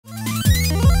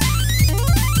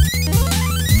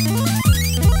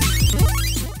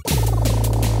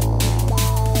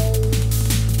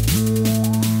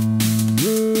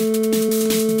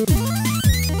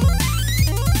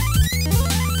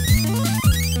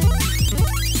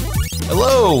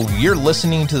Hello, you're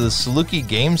listening to the Saluki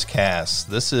Gamescast.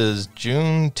 This is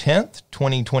June 10th,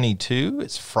 2022.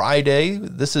 It's Friday.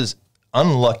 This is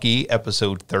unlucky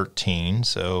episode 13.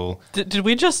 So Did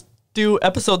we just do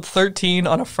episode 13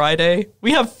 on a Friday?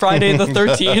 We have Friday the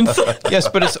 13th. yes,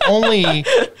 but it's only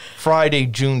Friday,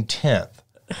 June 10th.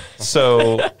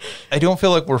 So I don't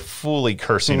feel like we're fully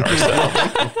cursing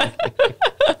ourselves.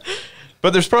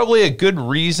 But there's probably a good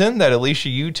reason that Alicia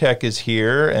Utecht is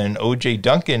here and OJ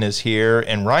Duncan is here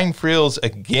and Ryan Friels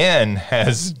again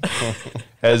has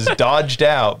dodged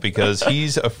out because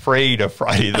he's afraid of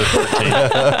Friday the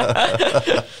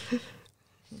 13th.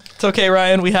 It's okay,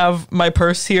 Ryan. We have my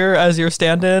purse here as your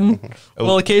stand-in.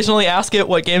 We'll occasionally ask it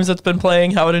what games it's been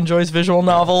playing, how it enjoys visual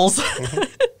novels.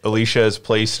 Alicia has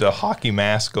placed a hockey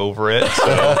mask over it,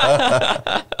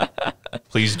 so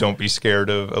please don't be scared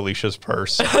of Alicia's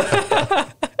purse.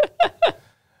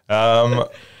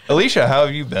 Alicia, how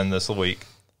have you been this week?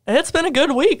 It's been a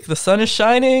good week. The sun is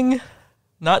shining,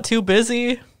 not too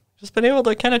busy. Just been able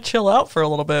to kind of chill out for a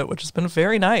little bit, which has been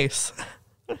very nice.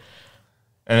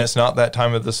 And it's not that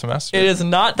time of the semester? It is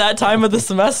not that time of the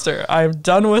semester. I'm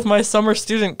done with my summer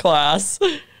student class.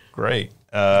 Great.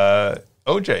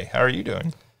 OJ, how are you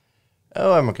doing?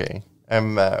 Oh, I'm okay.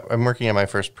 I'm working on my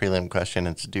first prelim question.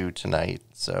 It's due tonight,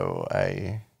 so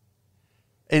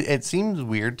it seems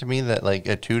weird to me that like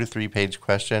a 2 to 3 page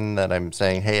question that I'm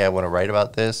saying, hey, I want to write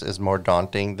about this is more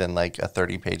daunting than like a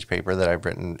 30-page paper that I've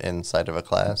written inside of a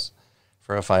class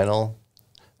for a final.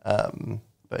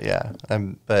 But yeah,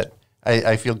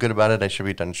 I feel good about it. I should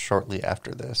be done shortly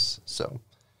after this, so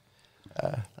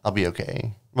I'll be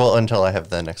okay. Well, until I have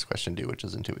the next question due, which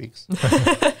is in 2 weeks.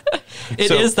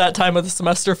 It is that time of the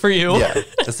semester for you. Yeah,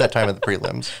 it's that time of the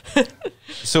prelims.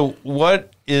 So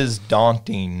what is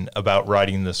daunting about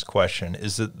writing this question?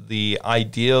 Is it the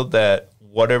idea that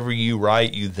whatever you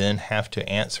write, you then have to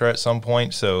answer at some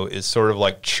point? So it's sort of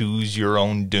like choose your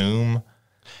own doom?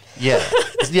 Yeah,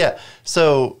 yeah.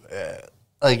 So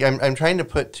like I'm trying to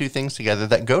put two things together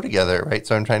that go together, right?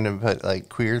 So I'm trying to put like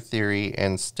queer theory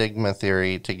and stigma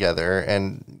theory together,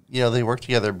 and you know they work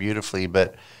together beautifully.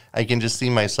 But I can just see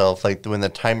myself like when the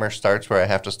timer starts, where I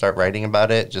have to start writing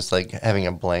about it, just like having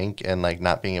a blank and like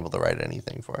not being able to write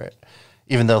anything for it,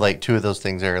 even though like two of those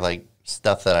things are like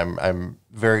stuff that I'm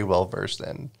very well versed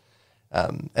in.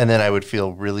 And then I would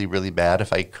feel really, really bad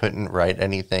if I couldn't write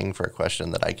anything for a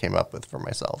question that I came up with for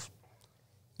myself.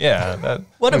 Yeah.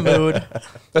 What a mood.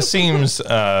 That seems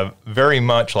very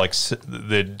much like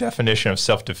the definition of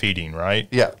self-defeating, right?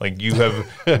 Yeah. Like you have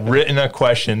written a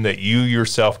question that you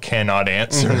yourself cannot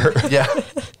answer. Yeah.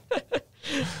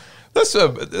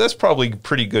 That's probably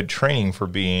pretty good training for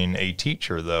being a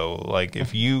teacher, though. Like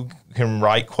if you can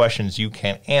write questions you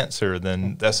can't answer,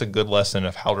 then that's a good lesson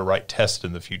of how to write tests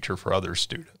in the future for other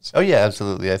students. Oh, yeah,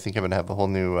 absolutely. I think I'm going to have a whole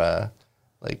new,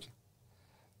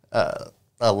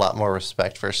 a lot more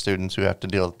respect for students who have to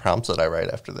deal with prompts that I write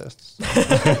after this.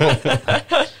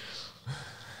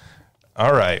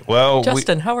 All right. Well,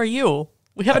 Justin, how are you?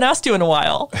 We haven't asked you in a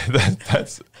while.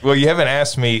 Well, you haven't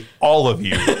asked me, all of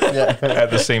you,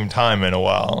 at the same time in a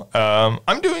while.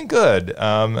 I'm doing good.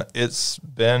 It's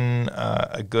been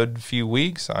a good few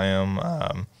weeks. I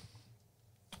am,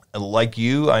 like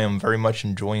you, I am very much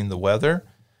enjoying the weather.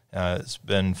 It's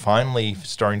been finally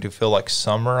starting to feel like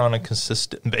summer on a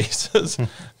consistent basis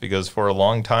because for a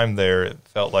long time there, it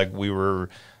felt like we were,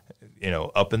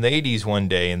 up in the 80s one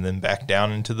day and then back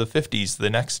down into the 50s the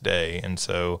next day. And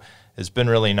so it's been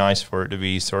really nice for it to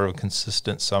be sort of a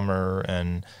consistent summer.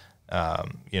 And, a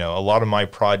lot of my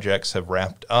projects have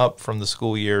wrapped up from the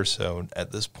school year. So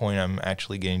at this point, I'm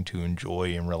actually getting to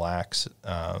enjoy and relax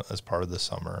as part of the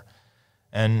summer.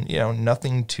 And,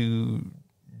 nothing too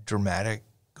dramatic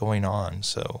going on,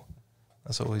 so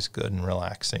that's always good and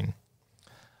relaxing.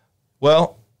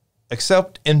 Well,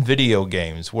 except in video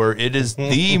games, where it is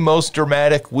the most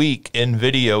dramatic week in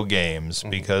video games,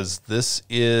 because this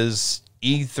is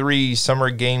E3, Summer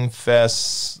Game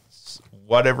Fest,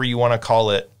 whatever you want to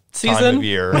call it, season? Time of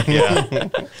year. Yeah.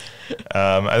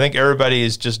 I think everybody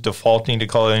is just defaulting to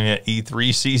calling it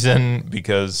E3 season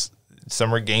because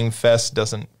Summer Game Fest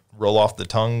doesn't roll off the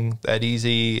tongue that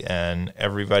easy, and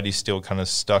everybody's still kind of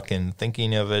stuck in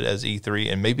thinking of it as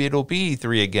E3, and maybe it'll be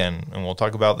E3 again, and we'll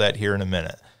talk about that here in a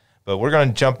minute. But we're going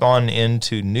to jump on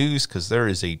into news because there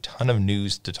is a ton of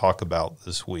news to talk about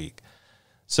this week.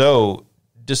 So,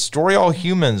 Destroy All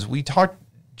Humans, we talked,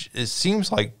 it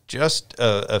seems like just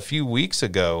a few weeks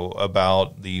ago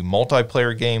about the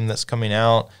multiplayer game that's coming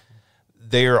out.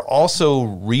 They are also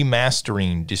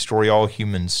remastering Destroy All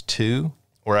Humans 2.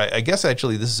 Or I guess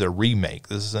actually this is a remake.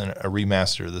 This isn't a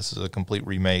remaster. This is a complete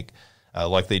remake.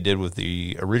 like they did with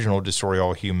the original Destroy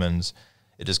All Humans.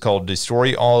 It is called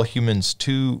Destroy All Humans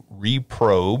 2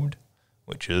 Reprobed,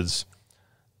 which is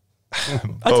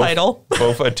a title.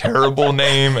 Both a terrible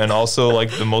name and also like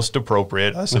the most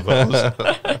appropriate, I suppose.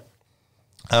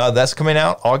 That's coming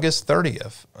out August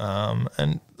 30th.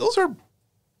 And those are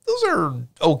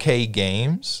okay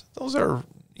games. Those are,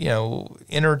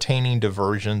 entertaining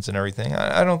diversions and everything.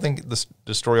 I don't think the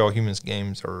Destroy All Humans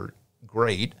games are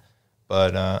great,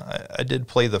 but I did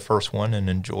play the first one and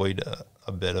enjoyed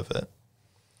a bit of it.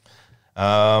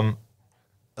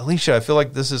 Alicia, I feel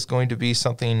like this is going to be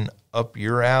something up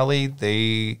your alley.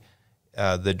 The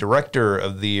director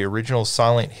of the original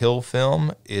Silent Hill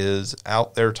film is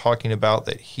out there talking about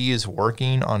that he is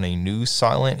working on a new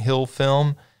Silent Hill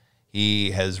film.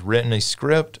 He has written a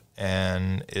script,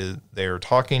 and they're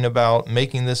talking about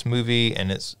making this movie,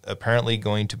 and it's apparently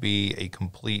going to be a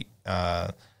completely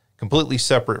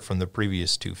separate from the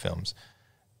previous two films.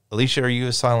 Alicia, are you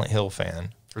a Silent Hill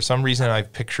fan? For some reason, I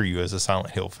picture you as a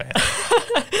Silent Hill fan.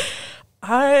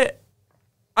 I've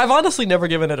honestly never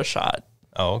given it a shot.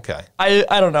 Oh, okay.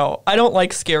 I don't know. I don't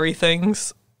like scary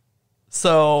things.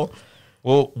 So...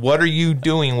 Well, what are you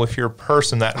doing with your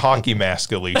purse and that hockey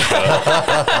mask, Alicia?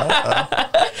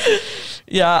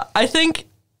 Yeah, I think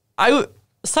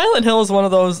Silent Hill is one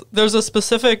of those... There's a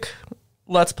specific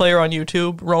Let's Player on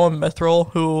YouTube, Rowan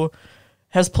Mithril, who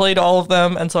has played all of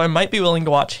them, and so I might be willing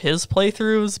to watch his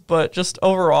playthroughs, but just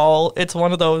overall, it's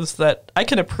one of those that I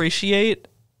can appreciate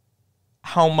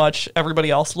how much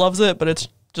everybody else loves it, but it's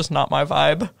just not my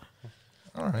vibe.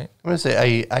 All right. I'm going to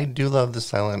say I do love the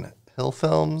Silent Hill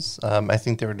films. I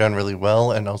think they were done really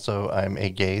well, and also I'm a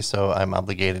gay, so I'm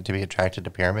obligated to be attracted to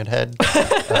Pyramid Head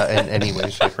in any way,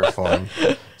 shape, or form.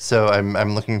 So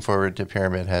I'm looking forward to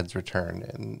Pyramid Head's return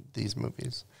in these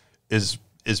movies. Is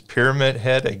Pyramid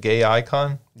Head a gay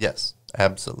icon? Yes,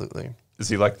 absolutely. Is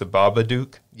he like the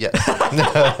Babadook? Yes.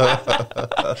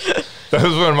 That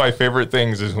was one of my favorite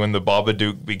things, is when the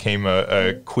Babadook became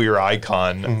a queer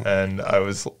icon, and I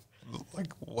was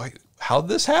like, "What? How'd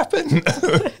this happen?"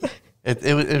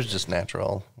 It was just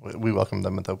natural. We welcomed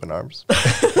them with open arms.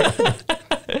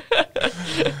 The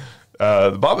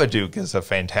Babadook is a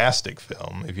fantastic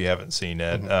film if you haven't seen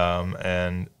it.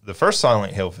 And the first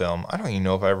Silent Hill film, I don't even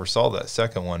know if I ever saw that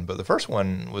second one, but the first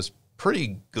one was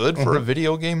pretty good for a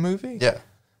video game movie. Yeah.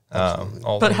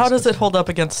 But how does it hold up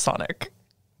against Sonic?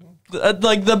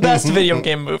 Like the best video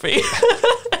game movie.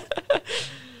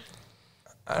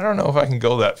 I don't know if I can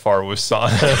go that far with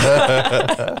Sonic.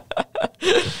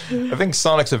 I think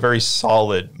Sonic's a very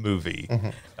solid movie.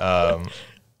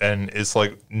 And it's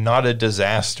like not a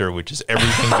disaster, which is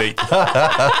everything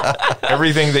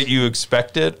that you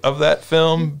expected of that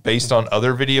film based on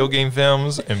other video game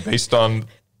films and based on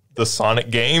the Sonic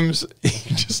games.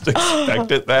 You just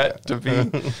expected that to be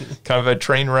kind of a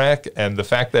train wreck, and the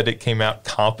fact that it came out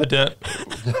competent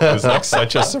was like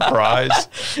such a surprise.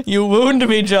 You wound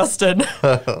me, Justin.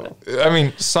 I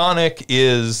mean, Sonic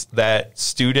is that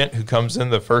student who comes in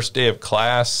the first day of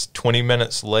class 20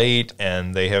 minutes late,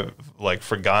 and they have like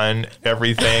forgotten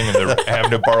everything, and they're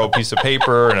having to borrow a piece of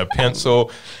paper and a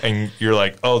pencil, and you're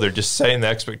like, oh, they're just setting the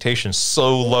expectations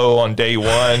so low on day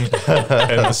one,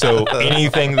 and so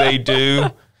anything they do,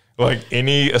 like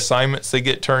any assignments they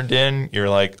get turned in, you're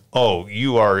like, oh,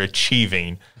 you are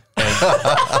achieving, and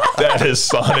that is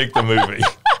Sonic the movie.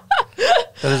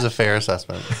 That is a fair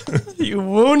assessment. You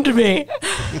wound me.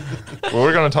 Well,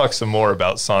 we're going to talk some more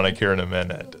about Sonic here in a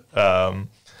minute.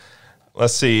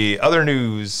 Let's see. Other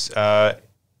news.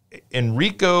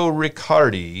 Enrico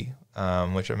Riccardi,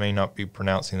 which I may not be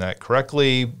pronouncing that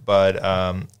correctly, but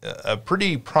a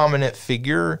pretty prominent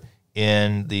figure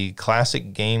in the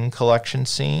classic game collection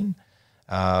scene.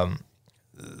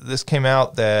 This came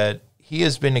out that he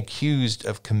has been accused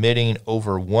of committing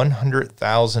over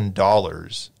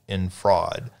 $100,000 in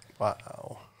fraud.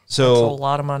 Wow. So That's a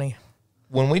lot of money.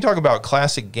 When we talk about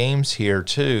classic games here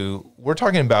too, we're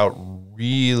talking about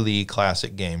really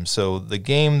classic games. So the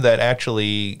game that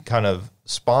actually kind of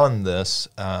spawned this,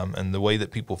 and the way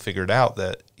that people figured out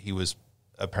that he was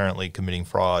apparently committing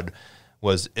fraud,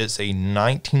 was it's a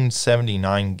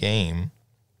 1979 game.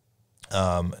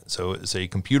 So it's a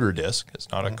computer disc.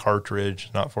 It's not a cartridge,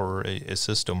 not for a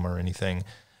system or anything,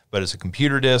 but it's a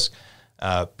computer disc.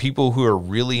 People who are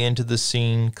really into the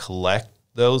scene collect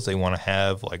those. They want to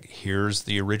have, like, here's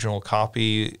the original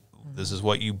copy. This is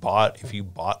what you bought if you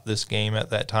bought this game at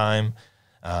that time.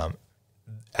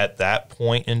 at that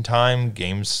point in time,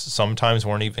 games sometimes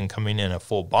weren't even coming in a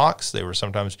full box. They were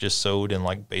sometimes just sold in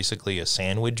like basically a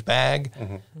sandwich bag.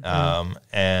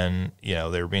 And, you know,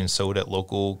 they were being sold at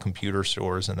local computer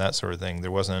stores and that sort of thing.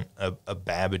 There wasn't a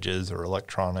Babbage's or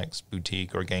Electronics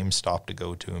Boutique or GameStop to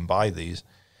go to and buy these.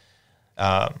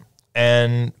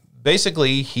 And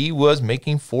basically, he was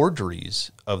making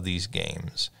forgeries of these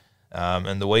games.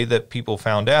 And the way that people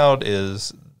found out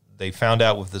is they found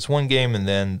out with this one game, and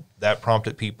then that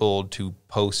prompted people to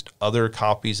post other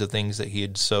copies of things that he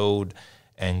had sold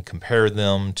and compare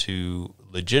them to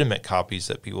legitimate copies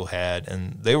that people had.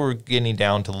 And they were getting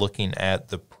down to looking at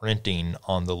the printing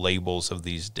on the labels of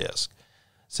these discs.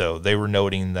 So they were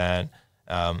noting that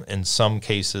in some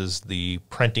cases, the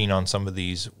printing on some of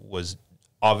these was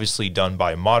obviously done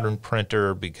by a modern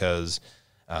printer because,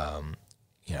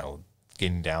 you know,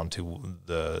 getting down to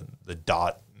the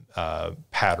dot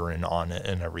pattern on it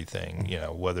and everything, you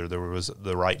know, whether there was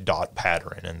the right dot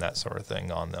pattern and that sort of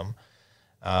thing on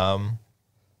them.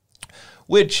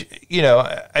 Which, you know,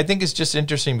 I think is just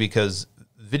interesting because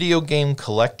video game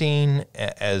collecting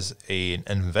as an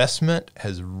investment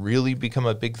has really become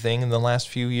a big thing in the last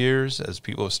few years as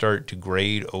people start to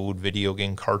grade old video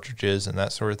game cartridges and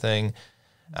that sort of thing.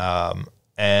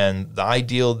 And the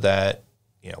ideal that,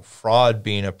 you know, fraud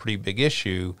being a pretty big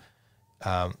issue,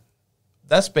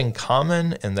 that's been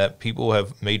common, and that people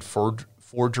have made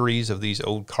forgeries of these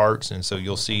old carts. And so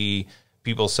you'll see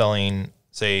people selling,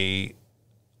 say,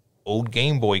 old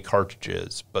Game Boy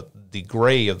cartridges, but the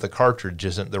gray of the cartridge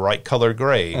isn't the right color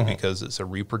gray because it's a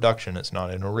reproduction. It's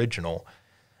not an original.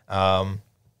 You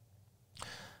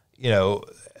know,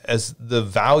 as the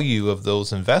value of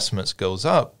those investments goes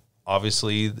up,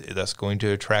 obviously that's going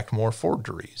to attract more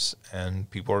forgeries, and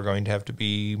people are going to have to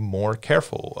be more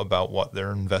careful about what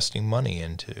they're investing money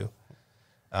into.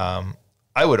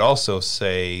 I would also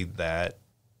say that,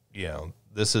 you know,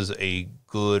 this is a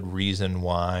good reason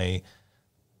why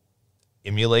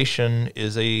emulation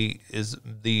is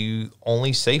the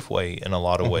only safe way in a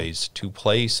lot of ways to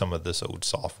play some of this old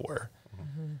software.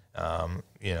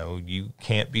 You know, you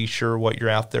can't be sure what you're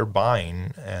out there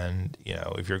buying, and, you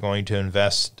know, if you're going to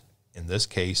invest, in this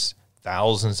case,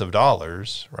 thousands of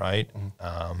dollars, right?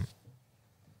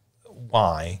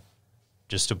 Why?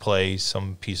 Just to play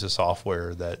some piece of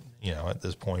software that, you know, at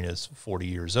this point is 40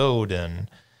 years old, and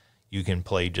you can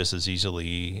play just as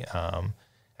easily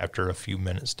after a few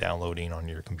minutes downloading on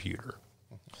your computer.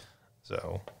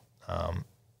 So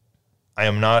I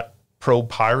am not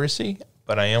pro-piracy,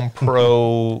 but I am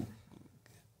pro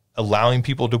allowing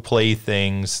people to play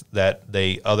things that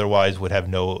they otherwise would have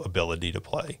no ability to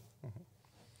play.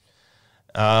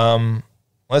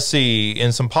 Let's see.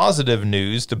 In some positive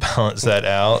news to balance that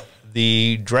out,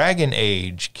 the Dragon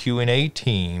Age Q&A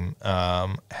team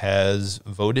has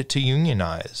voted to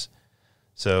unionize.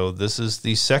 So this is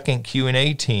the second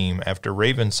Q&A team after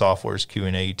Raven Software's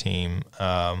Q&A team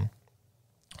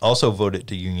also voted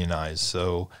to unionize.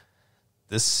 So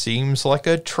this seems like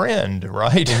a trend,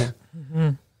 right?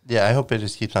 Yeah, I hope it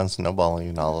just keeps on snowballing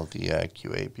and all of the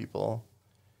QA people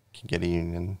can get a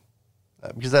union.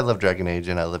 Because I love Dragon Age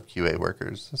and I love QA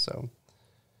workers, so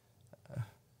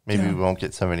maybe we won't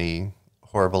get so many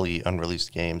horribly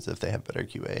unreleased games if they have better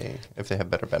QA, if they have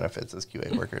better benefits as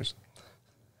QA workers.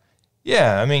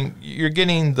 Yeah, I mean, you're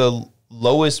getting the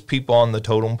lowest people on the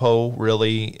totem pole,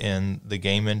 really, in the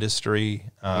game industry.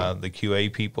 The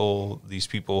QA people, these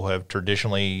people have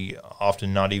traditionally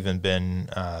often not even been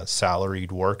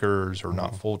salaried workers or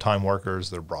not full-time workers.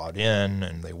 They're brought in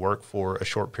and they work for a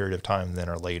short period of time and then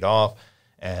are laid off.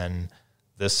 And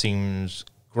this seems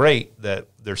great that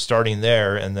they're starting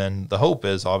there. And then the hope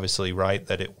is obviously, right,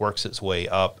 that it works its way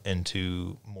up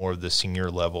into more of the senior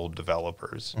level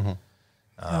developers.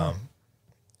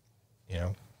 You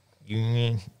know,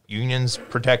 unions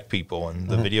protect people, and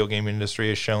the video game industry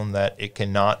has shown that it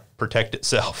cannot protect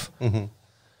itself.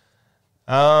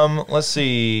 Let's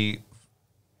see.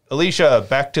 Alicia,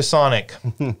 back to Sonic.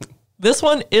 This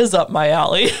one is up my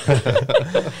alley.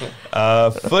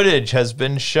 Footage has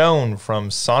been shown from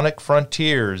Sonic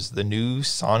Frontiers, the new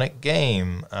Sonic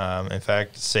game. In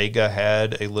fact, Sega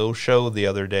had a little show the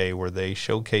other day where they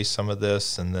showcased some of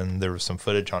this, and then there was some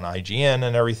footage on IGN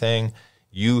and everything.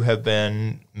 You have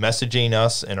been messaging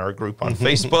us in our group on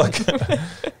Facebook,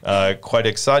 quite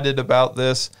excited about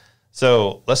this.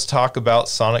 So let's talk about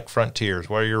Sonic Frontiers.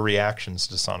 What are your reactions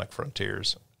to Sonic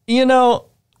Frontiers? You know,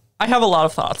 I have a lot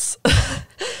of thoughts.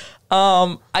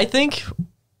 I think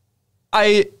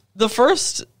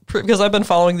because I've been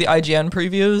following the IGN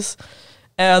previews,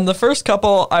 and the first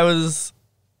couple I was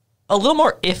a little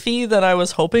more iffy than I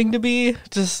was hoping to be.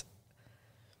 Just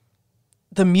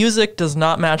the music does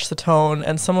not match the tone,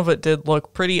 and some of it did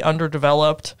look pretty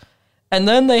underdeveloped. And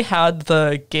then they had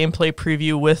the gameplay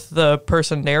preview with the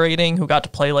person narrating who got to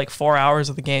play like 4 hours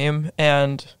of the game,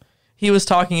 and he was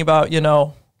talking about,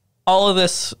 all of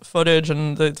this footage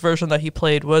and the version that he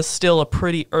played was still a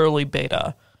pretty early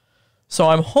beta. So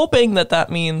I'm hoping that that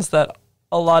means that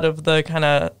a lot of the kind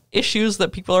of issues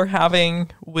that people are having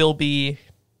will be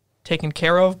taken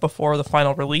care of before the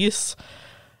final release.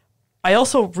 I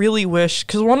also really wish,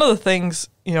 because one of the things,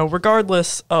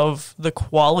 regardless of the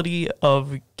quality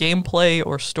of gameplay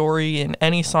or story in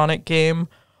any Sonic game,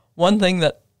 one thing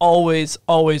that always,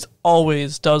 always,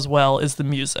 always does well is the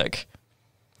music.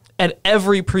 And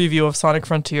every preview of Sonic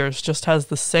Frontiers just has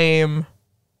the same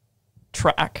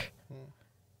track.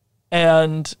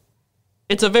 And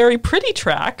it's a very pretty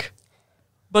track,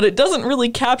 but it doesn't really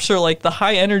capture like the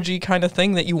high energy kind of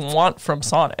thing that you want from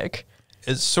Sonic.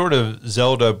 It's sort of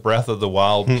Zelda Breath of the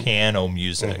Wild piano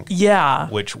music. Yeah.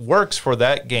 Which works for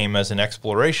that game as an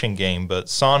exploration game, but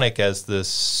Sonic as this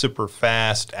super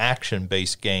fast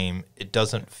action-based game, it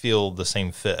doesn't feel the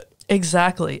same fit.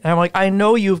 Exactly. And I'm like, I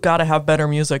know you've got to have better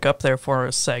music up there for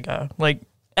Sega. Like,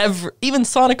 even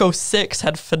Sonic 06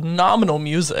 had phenomenal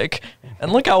music,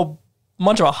 and look how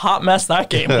much of a hot mess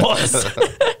that game was.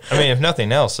 I mean, if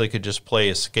nothing else, they could just play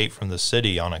Escape from the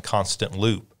City on a constant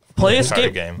loop. Play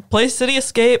Escape game. Play City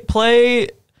Escape. Play,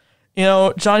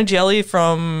 Johnny Jelly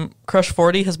from Crush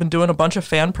 40 has been doing a bunch of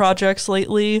fan projects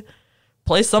lately.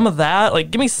 Play some of that.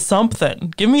 Like, give me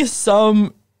something. Give me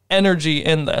some energy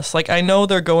in this. Like, I know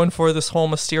they're going for this whole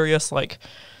mysterious, like,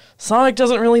 Sonic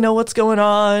doesn't really know what's going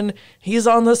on. He's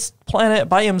on this planet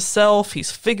by himself.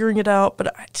 He's figuring it out.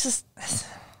 But I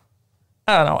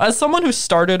don't know. As someone who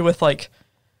started with, like,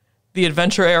 the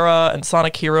Adventure era and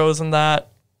Sonic Heroes and that,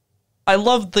 I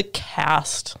love the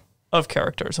cast of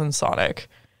characters in Sonic.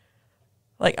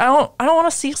 Like, I don't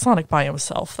want to see Sonic by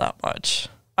himself that much.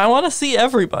 I want to see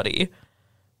everybody.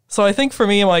 So I think for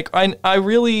me, like, I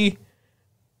really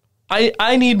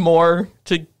need more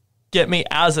to get me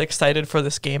as excited for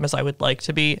this game as I would like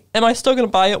to be. Am I still going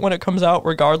to buy it when it comes out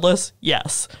regardless?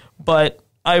 Yes. But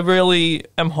I really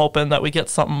am hoping that we get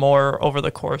something more over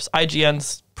the course.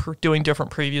 IGN's doing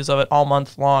different previews of it all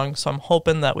month long, so I'm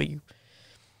hoping that we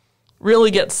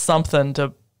really get something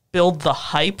to build the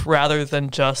hype rather than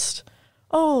just,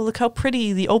 oh, look how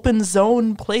pretty the open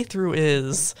zone playthrough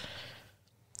is.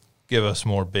 Give us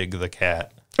more Big the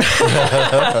Cat.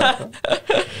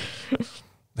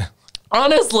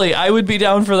 Honestly, I would be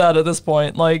down for that at this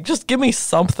point. Like, just give me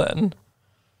something.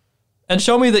 And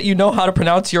show me that you know how to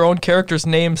pronounce your own character's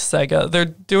name, Sega. They're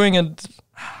doing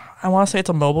I want to say it's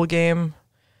a mobile game.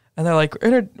 And they're like,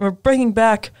 we're bringing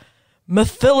back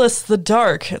Mephiles the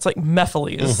Dark. It's like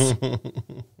Mephiles.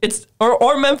 It's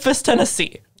or Memphis,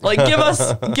 Tennessee. Like, give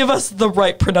us the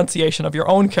right pronunciation of your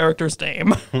own character's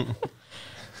name.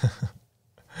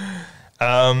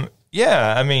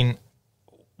 Yeah, I mean,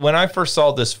 when I first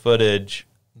saw this footage,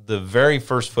 the very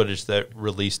first footage that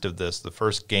released of this, the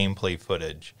first gameplay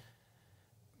footage,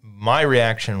 my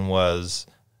reaction was,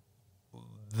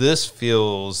 this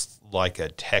feels like a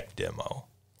tech demo.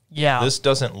 Yeah. This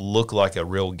doesn't look like a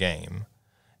real game.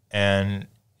 And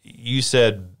you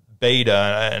said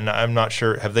beta, and I'm not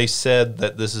sure. Have they said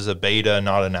that this is a beta,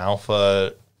 not an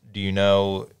alpha? Do you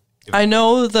know? I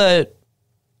know that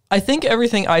I think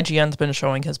everything IGN's been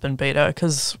showing has been beta,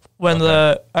 because when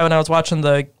I was watching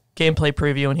the gameplay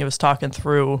preview and he was talking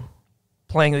through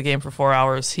playing the game for 4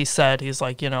 hours, he's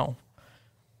like,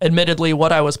 admittedly,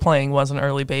 what I was playing was an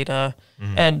early beta,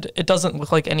 and it doesn't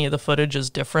look like any of the footage is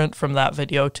different from that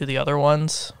video to the other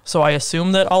ones. So I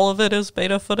assume that all of it is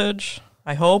beta footage.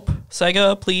 I hope.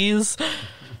 Sega, please.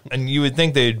 And you would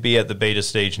think they'd be at the beta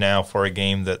stage now for a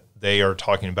game that they are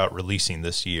talking about releasing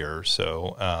this year.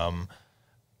 So,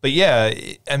 but yeah,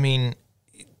 I mean,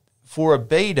 for a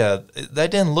beta, that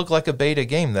didn't look like a beta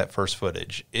game, that first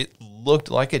footage. It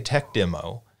looked like a tech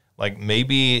demo. Like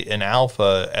maybe an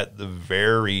alpha at the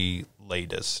very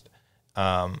latest.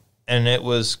 And it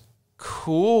was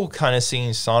cool kind of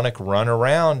seeing Sonic run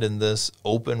around in this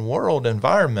open world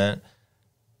environment,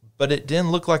 but it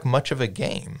didn't look like much of a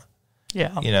game.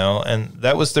 Yeah. And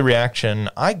that was the reaction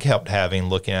I kept having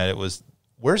looking at it was,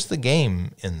 where's the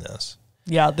game in this?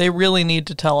 Yeah, they really need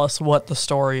to tell us what the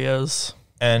story is.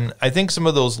 And I think some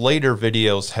of those later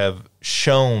videos have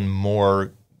shown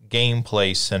more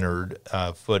gameplay-centered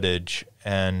footage,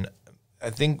 and I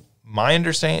think my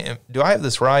understanding, do I have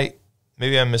this right?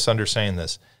 Maybe I'm misunderstanding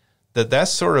this,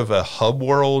 that's sort of a hub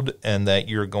world and that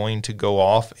you're going to go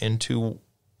off into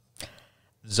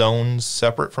zones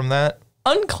separate from that?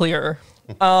 Unclear.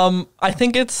 I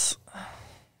think this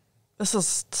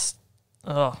is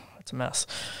Oh, it's a mess.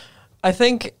 I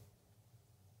think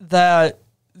that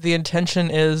the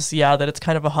intention is, that it's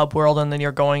kind of a hub world, and then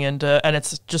you're going into, and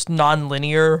it's just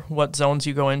non-linear what zones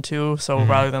you go into. So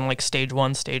rather than like stage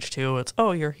 1, stage 2, it's,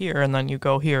 you're here, and then you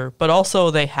go here. But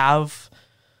also they have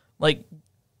like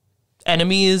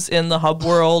enemies in the hub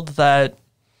world that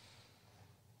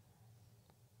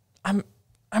I'm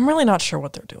really not sure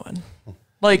what they're doing.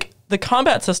 Like, the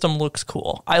combat system looks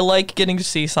cool. I like getting to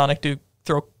see Sonic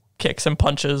throw kicks and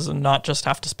punches and not just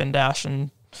have to spin dash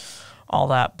and all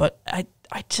that. But I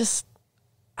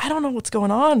don't know what's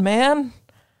going on, man.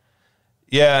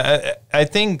 Yeah, I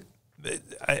think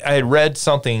I had read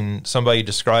somebody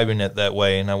describing it that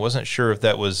way, and I wasn't sure if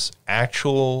that was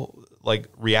actual like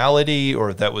reality or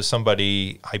if that was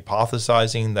somebody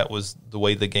hypothesizing that was the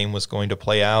way the game was going to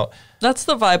play out. That's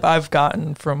the vibe I've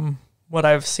gotten from what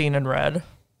I've seen and read.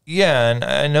 Yeah, and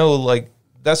I know like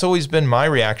that's always been my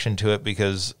reaction to it,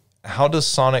 because how does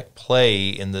Sonic play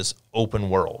in this open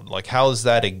world? Like, how is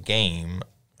that a game?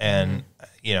 And,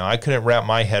 I couldn't wrap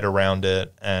my head around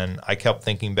it. And I kept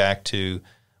thinking back to,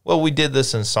 well, we did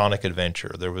this in Sonic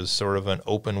Adventure. There was sort of an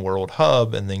open world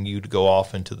hub, and then you'd go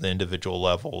off into the individual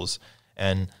levels.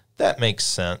 And that makes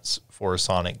sense for a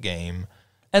Sonic game.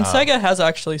 And Sega has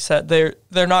actually said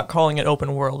they're not calling it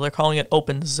open world. They're calling it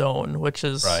open zone, which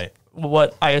is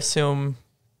what I assume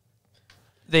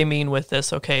they mean with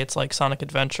this. Okay, it's like Sonic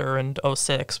Adventure and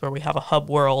 06, where we have a hub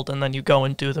world, and then you go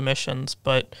and do the missions,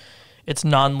 but it's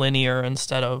non-linear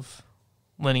instead of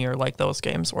linear like those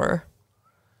games were.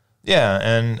 Yeah,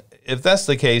 and if that's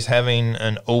the case, having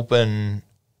an open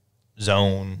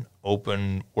zone,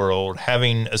 open world,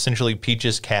 having essentially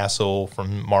Peach's Castle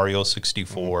from Mario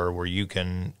 64, where you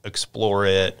can explore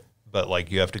it, but like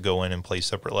you have to go in and play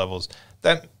separate levels,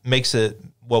 that makes it,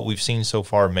 what we've seen so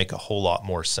far, make a whole lot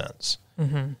more sense.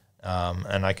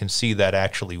 And I can see that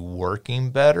actually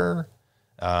working better.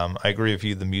 I agree with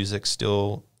you. The music's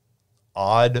still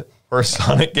odd for a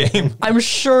Sonic game. I'm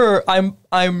sure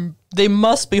they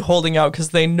must be holding out because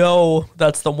they know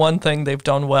that's the one thing they've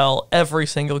done well every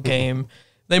single game.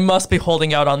 They must be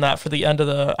holding out on that for the end of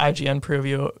the IGN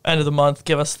preview, end of the month.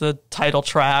 Give us the title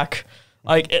track.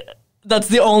 That's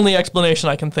the only explanation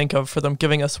I can think of for them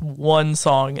giving us one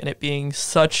song and it being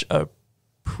such a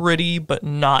pretty but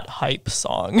not hype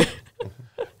song.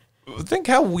 Think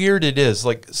how weird it is.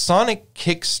 Like, Sonic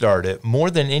kickstarted, more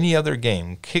than any other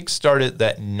game, kickstarted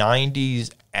that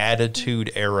 90s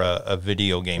attitude era of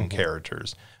video game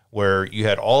characters, where you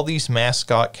had all these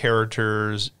mascot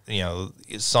characters.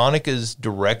 Sonic is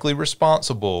directly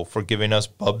responsible for giving us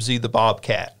Bubsy the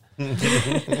Bobcat.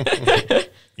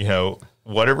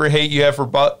 Whatever hate you have for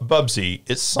Bubsy,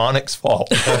 it's Sonic's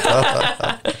fault.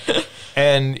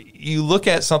 And you look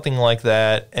at something like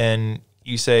that and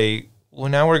you say, well,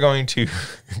 now we're going to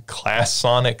class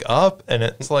Sonic up. And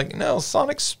it's like, no,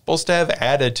 Sonic's supposed to have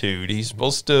attitude. He's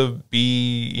supposed to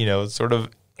be, sort of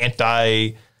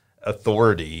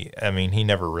anti-authority. I mean, he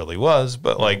never really was,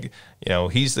 but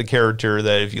he's the character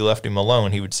that if you left him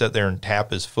alone, he would sit there and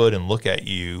tap his foot and look at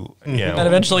you, and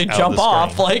eventually jump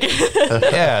off.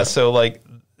 Yeah. So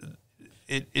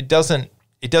it doesn't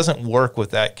work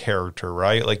with that character,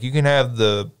 right? Like, you can have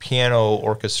the piano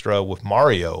orchestra with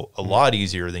Mario a lot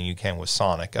easier than you can with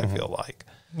Sonic, I feel like.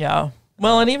 Yeah.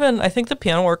 Well, and even I think the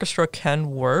piano orchestra can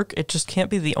work. It just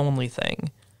can't be the only thing.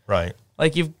 Right.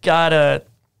 Like, you've got to,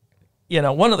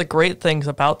 one of the great things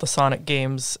about the Sonic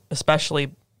games,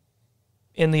 especially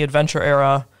in the adventure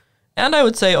era, and I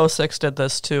would say 06 did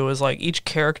this too, is like each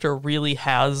character really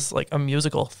has like a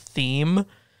musical theme.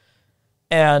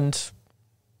 And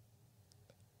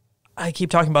I keep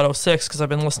talking about 06 because I've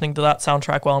been listening to that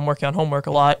soundtrack while I'm working on homework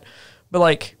a lot. But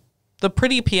like the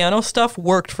pretty piano stuff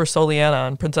worked for Soliana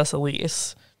and Princess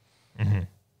Elise.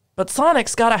 But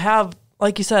Sonic's got to have,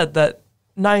 like you said, that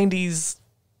 90s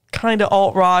kind of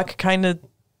alt rock, kind of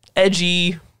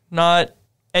edgy, not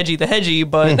edgy the hedgy,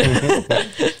 but...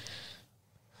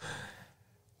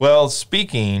 Well,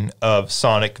 speaking of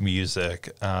Sonic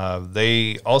music,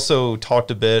 they also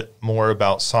talked a bit more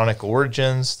about Sonic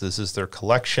Origins. This is their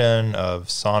collection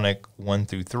of Sonic 1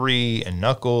 through 3 and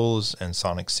Knuckles and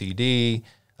Sonic CD.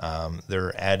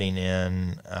 They're adding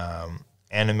in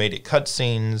animated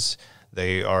cutscenes.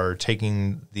 They are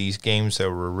taking these games that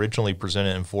were originally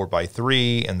presented in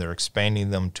 4x3 and they're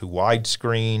expanding them to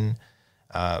widescreen.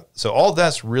 So all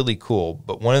that's really cool.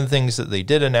 But one of the things that they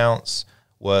did announce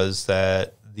was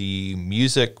that the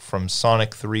music from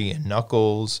Sonic 3 and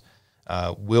Knuckles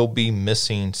will be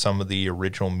missing some of the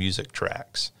original music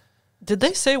tracks. Did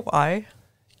they say why?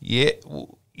 Yeah.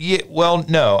 Well,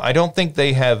 no, I don't think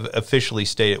they have officially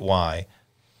stated why.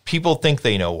 People think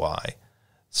they know why.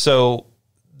 So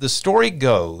the story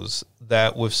goes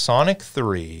that with Sonic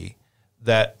 3,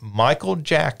 that Michael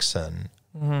Jackson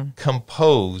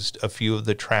composed a few of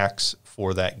the tracks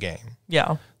for that game.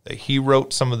 Yeah. That he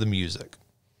wrote some of the music.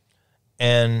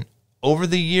 And over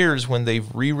the years, when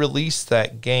they've re-released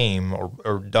that game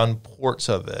or done ports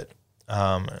of it,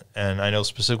 and I know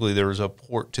specifically there was a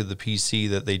port to the PC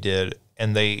that they did,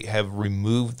 and they have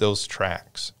removed those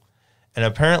tracks. And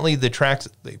apparently the tracks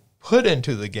that they put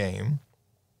into the game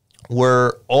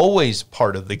were always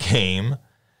part of the game.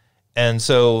 And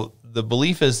so the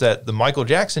belief is that the Michael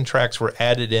Jackson tracks were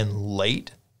added in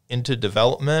late into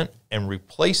development and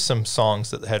replaced some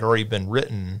songs that had already been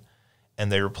written,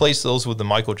 and they replaced those with the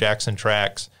Michael Jackson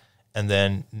tracks. And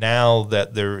then now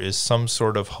that there is some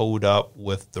sort of hold up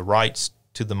with the rights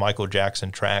to the Michael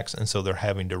Jackson tracks, and so they're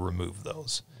having to remove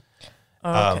those.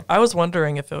 Okay. I was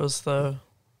wondering if it was the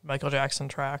Michael Jackson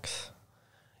tracks.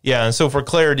 Yeah, and so for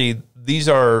clarity, these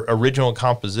are original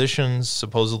compositions,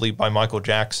 supposedly by Michael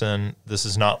Jackson. This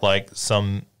is not like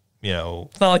some,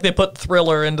 It's not like they put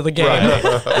Thriller into the game. Right.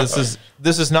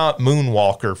 This is not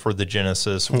Moonwalker for the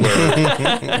Genesis,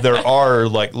 where there are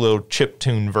like little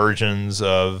chiptune versions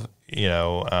of,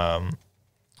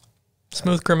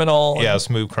 Smooth Criminal. Yeah,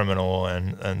 Smooth Criminal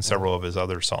and several of his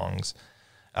other songs.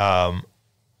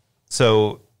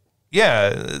 So yeah,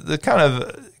 the kind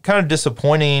of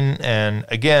disappointing. And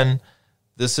again,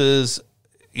 this is,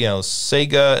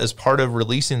 Sega, as part of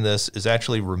releasing this, is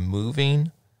actually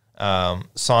removing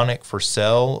Sonic for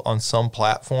sale on some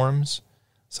platforms.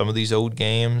 Some of these old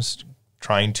games,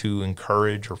 trying to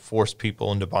encourage or force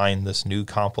people into buying this new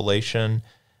compilation.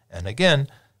 And again,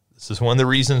 this is one of the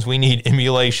reasons we need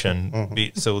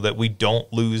emulation, so that we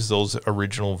don't lose those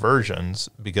original versions,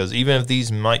 because even if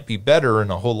these might be better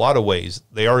in a whole lot of ways,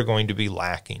 they are going to be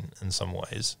lacking in some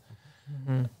ways.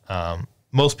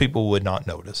 Most people would not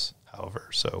notice, however.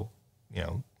 So,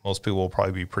 most people will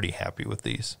probably be pretty happy with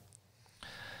these.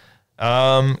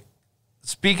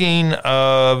 Speaking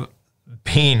of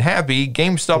being happy,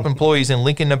 GameStop employees in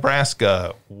Lincoln,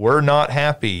 Nebraska were not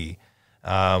happy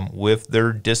with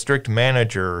their district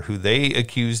manager, who they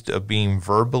accused of being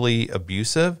verbally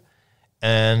abusive.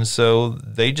 And so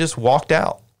they just walked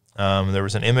out. There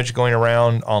was an image going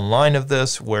around online of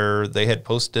this where they had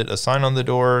posted a sign on the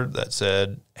door that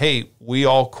said, "Hey, we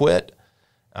all quit.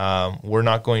 We're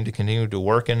not going to continue to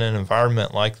work in an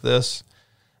environment like this,"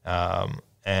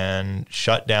 and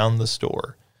shut down the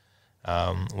store,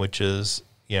 which is,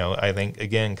 I think,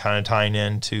 again, kind of tying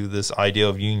into this idea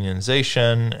of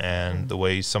unionization and the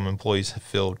way some employees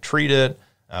feel treated,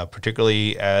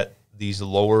 particularly at these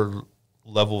lower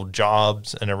level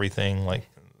jobs and everything, like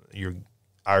your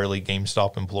hourly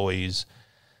GameStop employees.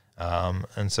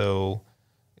 And so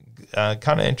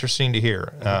kind of interesting to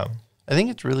hear. I think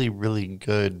it's really, really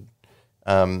good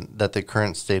that the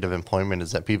current state of employment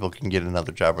is that people can get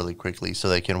another job really quickly so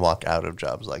they can walk out of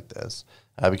jobs like this.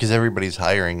 Because everybody's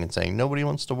hiring and saying nobody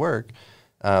wants to work.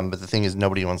 But the thing is,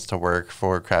 nobody wants to work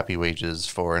for crappy wages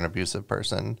for an abusive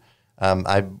person.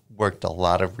 I worked a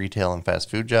lot of retail and fast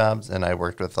food jobs, and I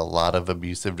worked with a lot of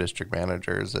abusive district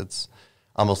managers. It's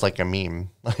almost like a meme.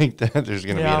 Like there's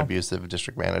going to be an abusive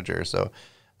district manager. So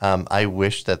I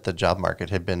wish that the job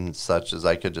market had been such as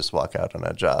I could just walk out on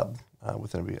a job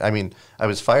with an abuse. I mean, I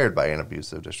was fired by an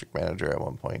abusive district manager at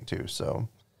one point too. So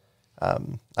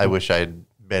I wish I'd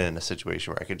been in a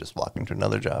situation where I could just walk into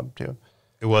another job too.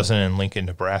 It wasn't in Lincoln,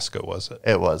 Nebraska, was it?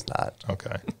 It was not.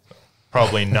 Okay.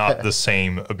 Probably not the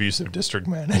same abusive district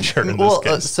manager in this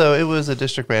case. So it was a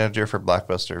district manager for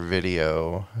Blockbuster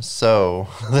Video. So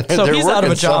he's out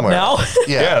of a job now.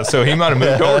 Yeah, so he might have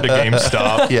moved over to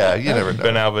GameStop. Yeah, you never know.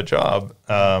 Been out of a job.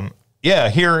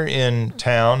 Here in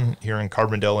town, here in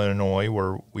Carbondale, Illinois,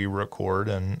 where we record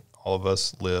and all of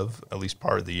us live at least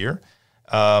part of the year,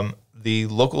 the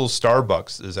local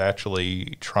Starbucks is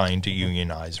actually trying to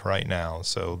unionize right now.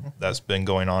 So that's been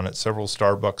going on at several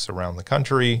Starbucks around the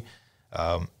country.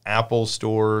 Apple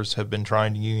stores have been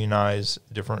trying to unionize,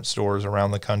 different stores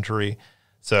around the country.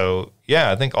 So,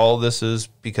 yeah, I think all of this is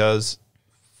because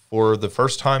for the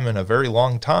first time in a very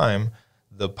long time,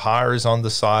 the power is on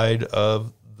the side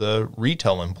of the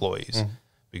retail employees,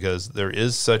 because there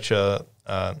is such a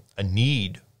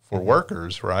need for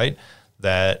workers, right,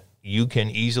 that you can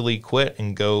easily quit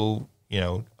and go,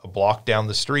 a block down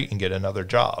the street and get another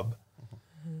job.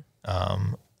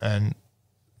 And,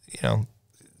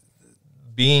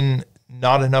 being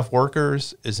not enough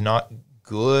workers is not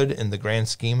good in the grand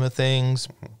scheme of things,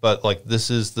 but like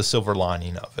this is the silver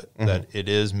lining of it, that it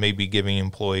is maybe giving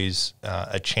employees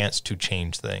a chance to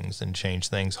change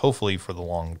things hopefully for the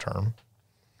long term.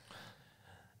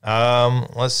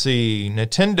 Let's see.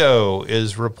 Nintendo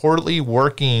is reportedly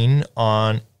working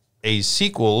on a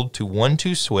sequel to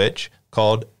 1-2 Switch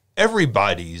called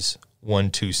Everybody's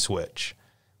 1-2 Switch,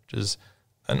 which is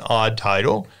an odd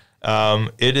title.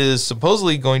 It is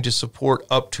supposedly going to support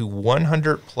up to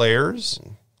 100 players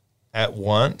at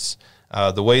once.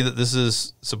 The way that this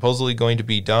is supposedly going to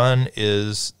be done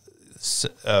is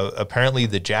apparently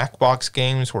the Jackbox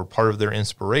games were part of their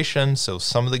inspiration. So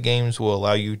some of the games will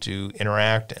allow you to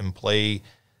interact and play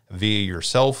via your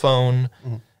cell phone.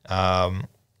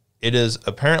 It is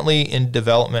apparently in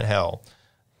development hell.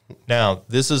 Now,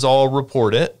 this is all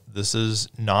reported. This is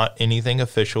not anything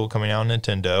official coming out of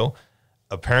Nintendo.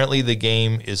 Apparently, the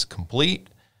game is complete,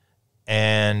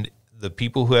 and the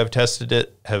people who have tested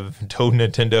it have told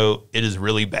Nintendo it is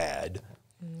really bad.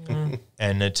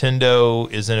 And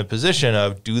Nintendo is in a position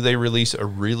of, do they release a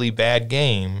really bad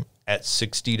game at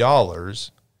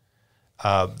 $60?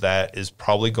 That is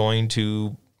probably going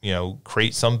to,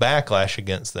 create some backlash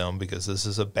against them because this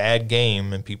is a bad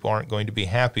game and people aren't going to be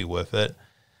happy with it.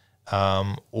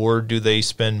 Or do they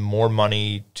spend more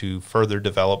money to further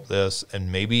develop this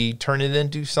and maybe turn it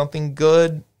into something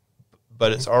good,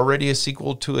 but it's already a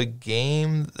sequel to a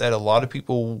game that a lot of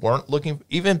people weren't looking for.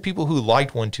 Even people who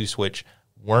liked 1-2 Switch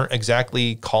weren't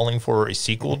exactly calling for a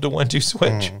sequel to 1-2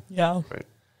 Switch. Yeah. Right.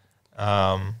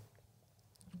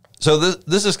 So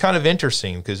this is kind of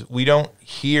interesting because we don't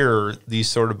hear these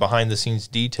sort of behind-the-scenes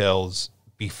details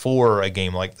before a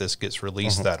game like this gets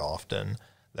released that often,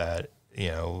 that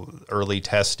early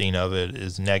testing of it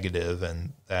is negative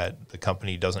and that the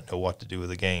company doesn't know what to do with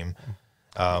the game.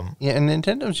 And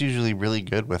Nintendo's usually really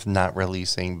good with not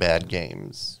releasing bad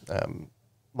games.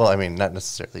 Well, I mean, not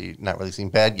necessarily not releasing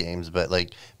bad games, but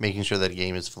like making sure that a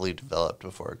game is fully developed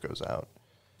before it goes out.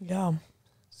 Yeah.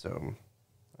 So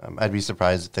I'd be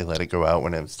surprised if they let it go out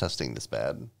when it was testing this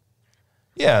bad.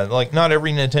 Yeah, like not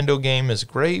every Nintendo game is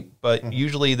great, but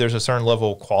usually there's a certain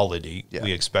level of quality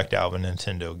we expect out of a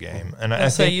Nintendo game. And I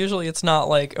say think usually it's not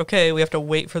like, okay, we have to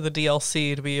wait for the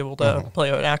DLC to be able to play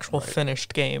an actual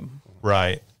finished game.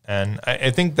 Right. And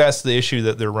I think that's the issue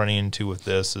that they're running into with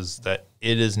this is that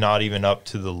it is not even up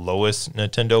to the lowest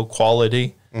Nintendo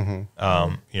quality.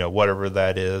 Whatever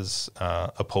that is,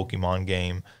 a Pokemon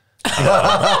game.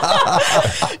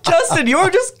 Justin, you're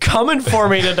just coming for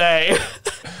me today.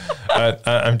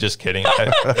 I'm just kidding.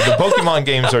 The Pokemon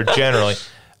games are generally,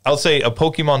 I'll say, a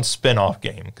Pokemon spin-off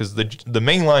game because the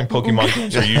mainline Pokemon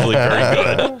games are usually very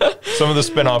good. Some of the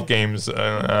spin-off games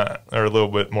are a little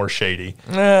bit more shady.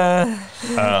 But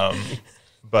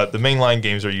the mainline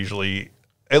games are usually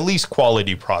at least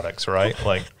quality products, right?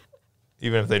 Like,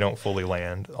 even if they don't fully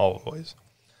land always.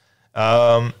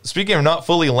 Speaking of not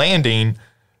fully landing,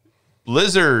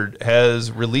 Blizzard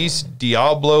has released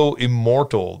Diablo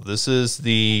Immortal. This is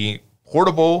the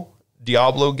portable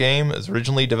Diablo game. It was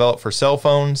originally developed for cell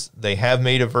phones. They have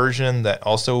made a version that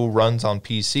also runs on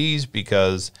PCs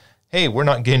because, hey, we're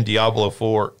not getting Diablo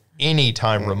 4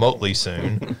 anytime remotely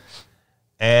soon.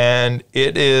 And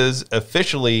it is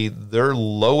officially their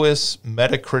lowest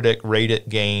Metacritic rated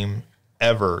game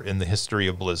ever in the history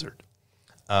of Blizzard.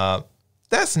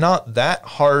 That's not that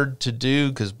hard to do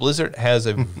because Blizzard has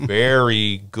a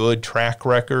very good track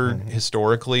record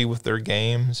historically with their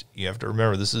games. You have to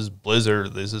remember, this is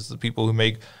Blizzard. This is the people who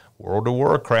make World of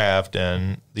Warcraft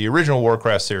and the original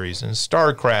Warcraft series and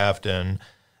StarCraft and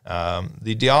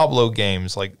the Diablo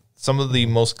games, like some of the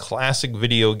most classic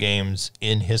video games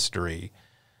in history.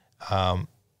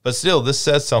 But still, this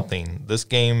says something. This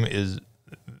game is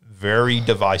very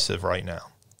divisive right now.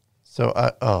 So,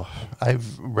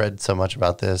 I've read so much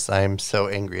about this. I'm so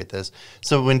angry at this.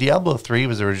 So when Diablo 3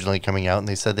 was originally coming out and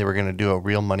they said they were going to do a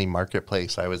real money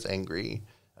marketplace, I was angry.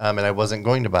 And I wasn't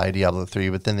going to buy Diablo 3,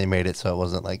 but then they made it so it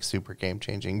wasn't like super game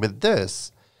changing. But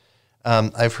this,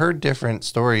 I've heard different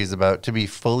stories about to be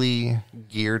fully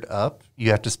geared up,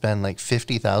 you have to spend like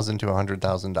 $50,000 to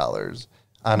 $100,000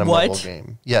 on a mobile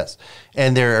game. Yes.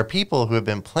 And there are people who have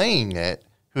been playing it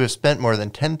who have spent more than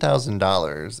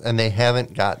 $10,000 and they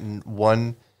haven't gotten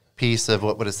one piece of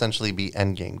what would essentially be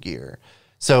endgame gear.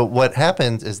 So what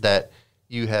happens is that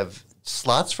you have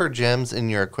slots for gems in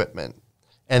your equipment,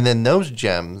 and then those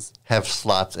gems have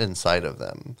slots inside of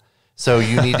them. So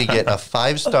you need to get a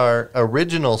 5-star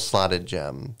original slotted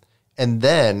gem, and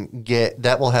then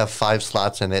that will have 5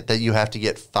 slots in it that you have to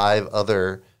get 5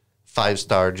 other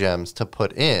 5-star gems to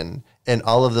put in, and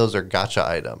all of those are gacha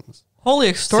items.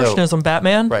 Holy extortionism,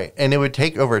 Batman. Right. And it would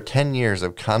take over 10 years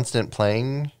of constant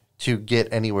playing to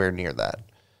get anywhere near that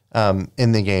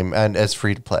in the game and as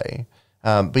free to play.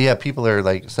 But yeah, people are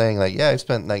like saying like, yeah, I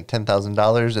spent like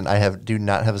 $10,000 and I do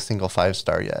not have a single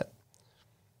 5-star yet.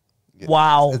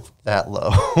 Wow. It's that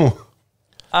low.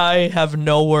 I have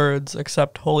no words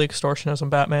except holy extortionism,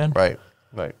 Batman. Right.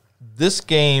 This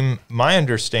game, my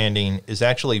understanding, is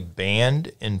actually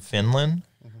banned in Finland.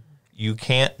 You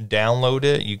can't download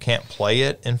it. You can't play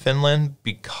it in Finland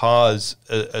because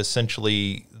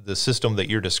essentially the system that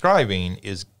you're describing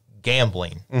is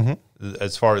gambling.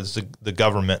 As far as the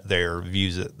government there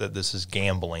views it, that this is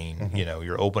gambling. You know,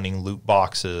 you're opening loot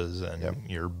boxes and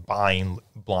you're buying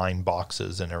blind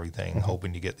boxes and everything,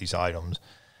 hoping to get these items.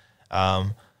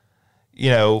 You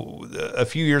know, a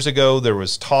few years ago, there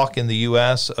was talk in the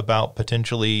U.S. about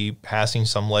potentially passing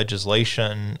some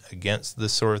legislation against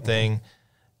this sort of thing.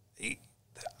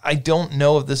 I don't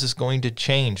know if this is going to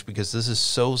change because this is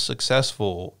so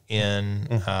successful in,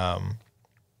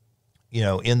 you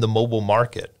know, in the mobile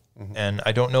market. And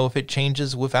I don't know if it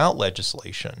changes without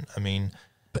legislation. I mean,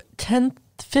 But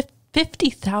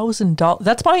 $50,000,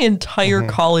 that's my entire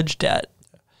college debt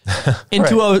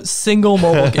into a single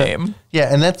mobile game.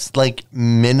 Yeah, and that's like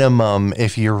minimum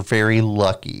if you're very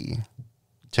lucky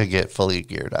to get fully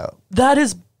geared out. That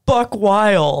is buck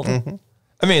wild.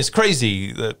 I mean, it's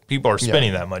crazy that people are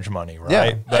spending that much money, right?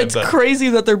 Yeah. It's crazy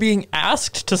that they're being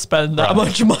asked to spend that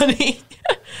much money.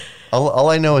 All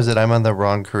I know is that I'm on the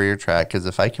wrong career track because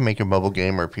if I can make a mobile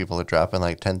game where people are dropping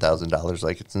like $10,000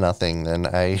 like it's nothing, then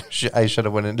I should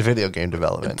have went into video game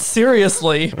development.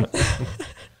 Seriously.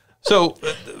 So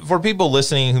for people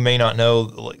listening who may not know,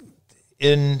 like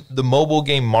in the mobile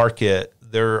game market,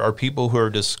 there are people who are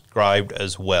described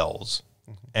as whales.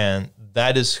 And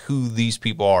that is who these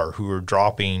people are, who are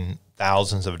dropping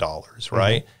thousands of dollars,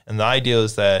 right? And the idea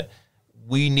is that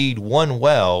we need one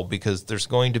well because there's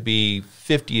going to be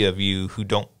 50 of you who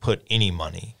don't put any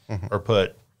money or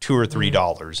put $2 or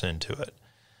 $3 into it.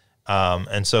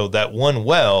 And so that one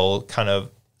well kind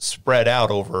of spread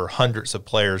out over hundreds of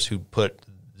players who put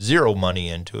zero money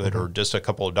into it or just a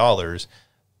couple of dollars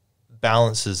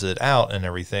balances it out and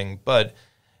everything. But,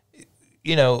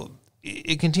 you know,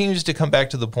 it continues to come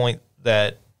back to the point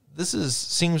that this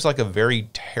seems like a very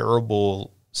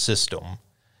terrible system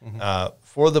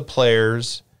for the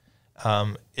players.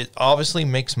 It obviously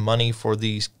makes money for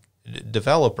these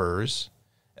developers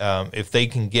if they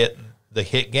can get the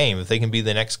hit game, if they can be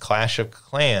the next Clash of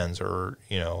Clans or,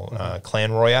 you know,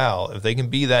 Clan Royale. If they can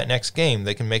be that next game,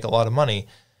 they can make a lot of money.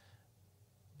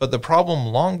 But the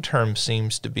problem long-term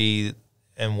seems to be,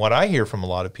 and what I hear from a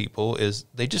lot of people, is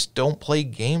they just don't play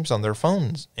games on their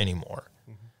phones anymore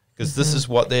because this is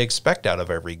what they expect out of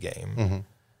every game.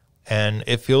 And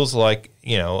it feels like,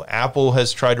 you know, Apple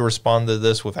has tried to respond to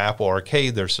this with Apple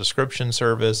Arcade, their subscription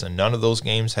service, and none of those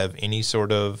games have any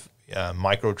sort of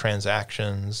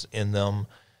microtransactions in them.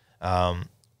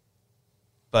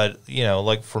 But, you know,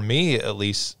 like for me, at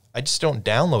least, I just don't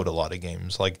download a lot of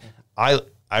games. Like I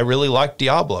really like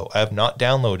Diablo. I have not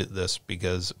downloaded this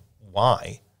because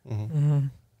why? You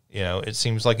know, it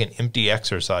seems like an empty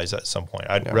exercise at some point.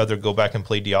 I'd rather go back and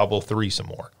play Diablo 3 some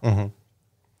more.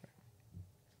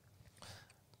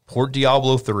 Port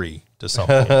Diablo 3 to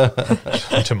something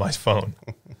to my phone.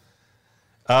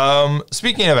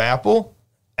 Speaking of Apple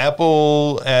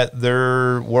at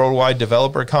their Worldwide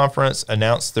Developer Conference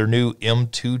announced their new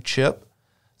M2 chip.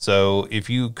 So if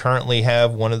you currently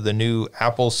have one of the new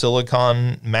Apple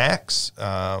Silicon Macs,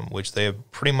 which they have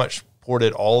pretty much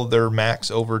ported all of their Macs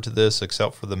over to this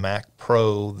except for the Mac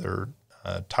Pro, their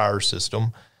tire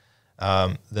system,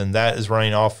 then that is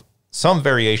running off some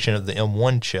variation of the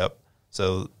M1 chip.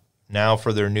 So now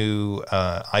for their new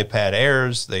iPad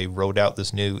Airs, they rolled out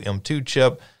this new M2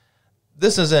 chip.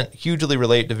 This isn't hugely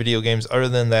related to video games other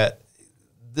than that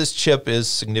this chip is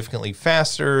significantly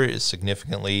faster, is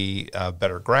significantly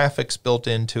better graphics built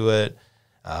into it.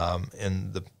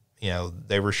 And the, you know,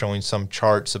 they were showing some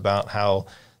charts about how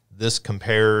this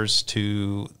compares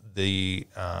to the,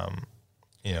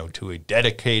 you know, to a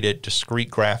dedicated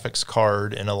discrete graphics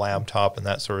card in a laptop and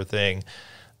that sort of thing.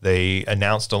 They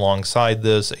announced alongside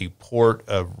this a port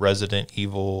of Resident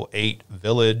Evil 8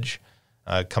 Village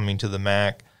coming to the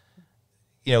Mac.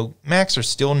 You know, Macs are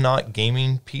still not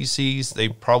gaming PCs. They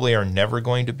probably are never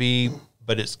going to be,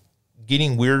 but it's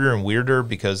getting weirder and weirder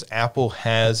because Apple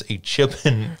has a chip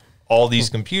in all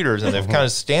these computers, and they've kind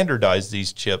of standardized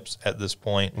these chips at this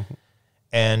point.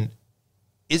 And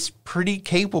it's pretty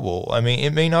capable. I mean,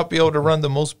 it may not be able to run the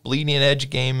most bleeding edge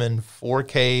game in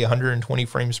 4K, 120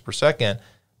 frames per second,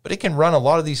 but it can run a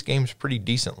lot of these games pretty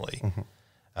decently.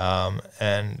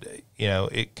 And, you know,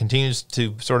 it continues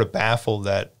to sort of baffle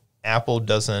that Apple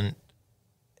doesn't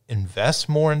invest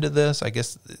more into this. I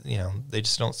guess, you know, they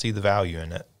just don't see the value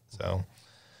in it. So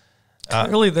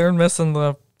Clearly they're missing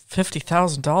the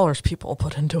 $50,000 people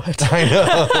put into it. I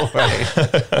know,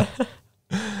 right?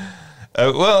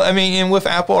 Well, I mean, and with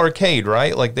Apple Arcade,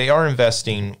 right? Like they are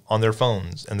investing on their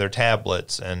phones and their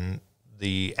tablets and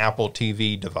the Apple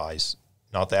TV device,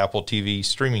 not the Apple TV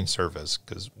streaming service,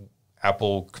 because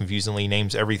Apple confusingly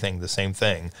names everything the same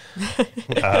thing.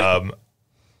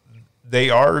 They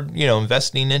are,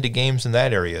 investing into games in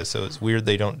that area, so it's weird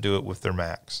they don't do it with their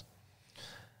Macs.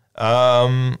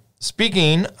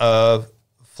 Speaking of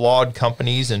flawed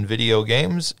companies in video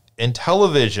games,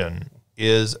 Intellivision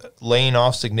is laying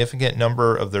off significant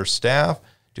number of their staff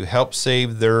to help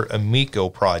save their Amico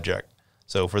project.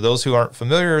 So for those who aren't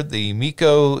familiar, the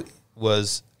Amico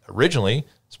was originally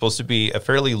supposed to be a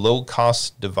fairly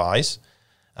low-cost device,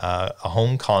 a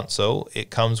home console.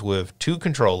 It comes with 2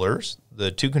 controllers.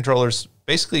 The 2 controllers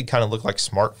basically kind of look like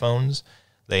smartphones.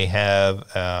 They have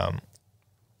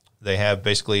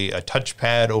basically a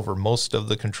touchpad over most of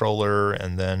the controller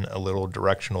and then a little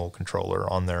directional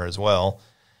controller on there as well.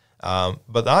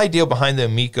 But the idea behind the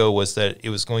Amico was that it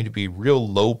was going to be real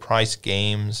low-price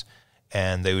games,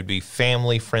 and they would be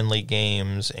family-friendly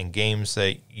games and games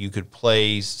that you could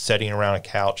play sitting around a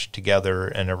couch together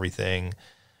and everything.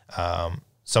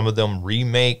 Some of them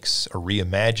remakes or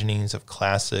reimaginings of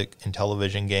classic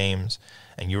Intellivision games,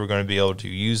 and you were going to be able to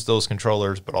use those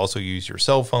controllers but also use your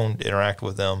cell phone to interact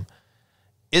with them.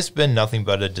 It's been nothing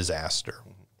but a disaster.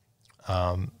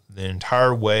 The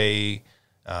entire way...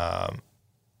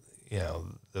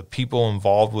 the people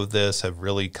involved with this have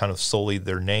really kind of sullied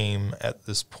their name at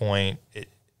this point.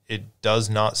 It does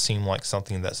not seem like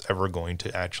something that's ever going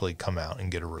to actually come out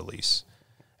and get a release.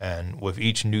 And with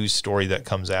each news story that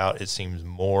comes out, it seems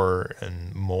more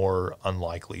and more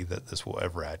unlikely that this will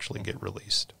ever actually get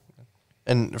released.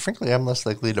 And frankly, I'm less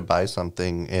likely to buy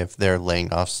something if they're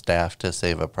laying off staff to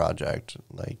save a project.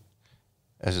 Like,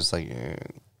 it's just like Yeah,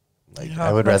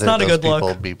 I would that's rather not a those good people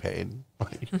look. be paid.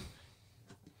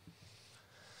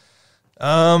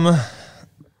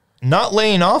 Not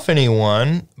laying off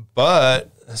anyone, but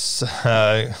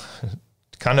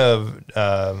kind of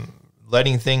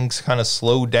letting things kind of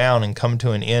slow down and come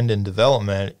to an end in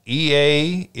development.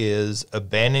 EA is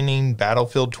abandoning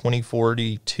Battlefield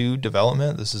 2042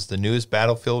 development. This is the newest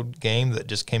Battlefield game that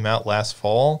just came out last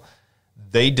fall.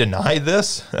 They deny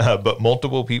this, but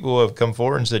multiple people have come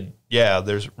forward and said, yeah,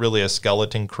 there's really a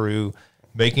skeleton crew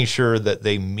making sure that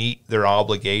they meet their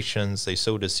obligations. They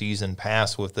sowed a season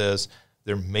pass with this.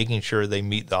 They're making sure they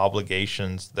meet the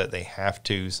obligations that they have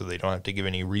to so they don't have to give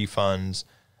any refunds.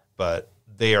 But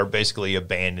they are basically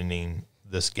abandoning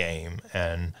this game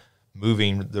and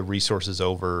moving the resources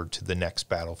over to the next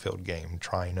Battlefield game,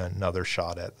 trying another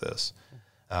shot at this.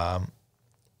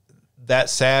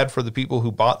 That's sad for the people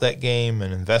who bought that game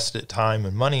and invested time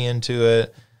and money into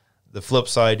it. The flip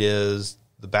side is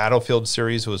the Battlefield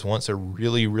series was once a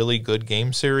really, really good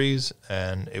game series,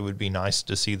 and it would be nice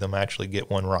to see them actually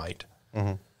get one right.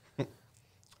 Mm-hmm.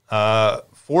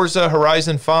 Forza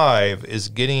Horizon 5 is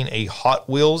getting a Hot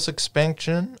Wheels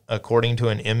expansion, according to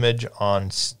an image on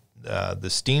the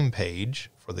Steam page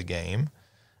for the game.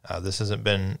 This hasn't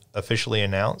been officially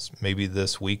announced. Maybe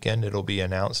this weekend it'll be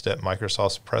announced at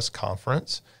Microsoft's press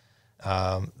conference.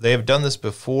 They have done this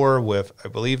before with, I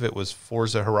believe it was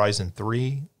Forza Horizon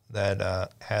 3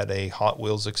 that had a Hot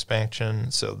Wheels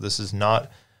expansion. So this is not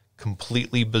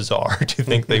completely bizarre to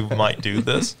think they might do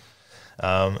this.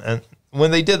 And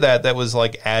when they did that, that was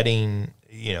like adding,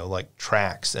 like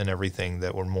tracks and everything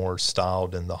that were more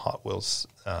styled in the Hot Wheels.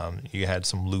 You had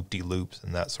some loop-de-loops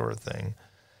and that sort of thing.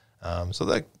 So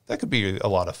that could be a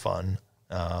lot of fun.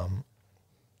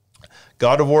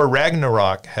 God of War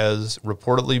Ragnarok has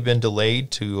reportedly been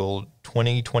delayed to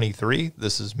 2023.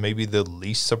 This is maybe the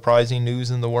least surprising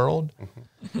news in the world.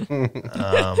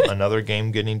 Another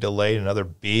game getting delayed, another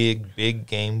big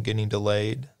game getting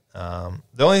delayed. The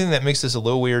only thing that makes this a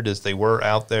little weird is they were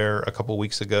out there a couple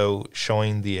weeks ago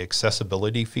showing the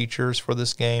accessibility features for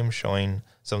this game, showing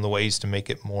some of the ways to make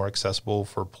it more accessible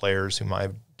for players who might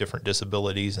have different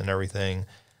disabilities and everything.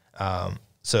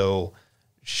 So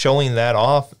showing that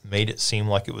off made it seem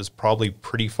like it was probably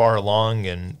pretty far along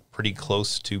and pretty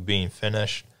close to being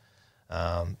finished,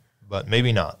 but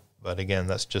maybe not. But again,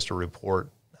 that's just a report.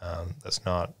 That's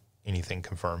not anything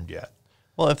confirmed yet.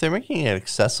 Well, if they're making it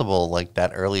accessible like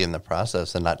that early in the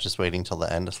process and not just waiting till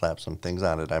the end to slap some things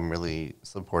on it, I'm really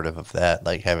supportive of that,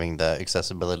 like having the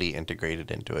accessibility integrated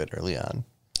into it early on.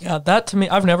 Yeah, that to me,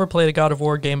 I've never played a God of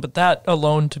War game, but that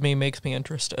alone to me makes me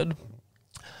interested.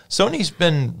 Sony's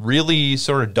been really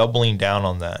sort of doubling down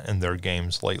on that in their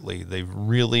games lately. They've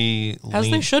really As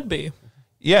they should be.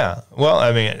 Yeah, well,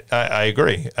 I mean, I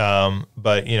agree.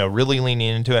 But, you know, really leaning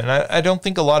into it. And I don't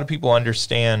think a lot of people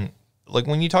understand, like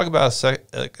when you talk about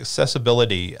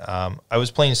accessibility, I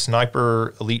was playing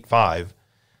Sniper Elite 5,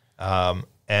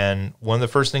 and one of the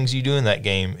first things you do in that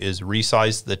game is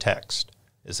resize the text.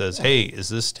 It says, hey, is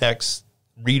this text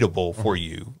readable for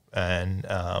you? And,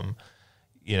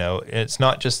 you know, it's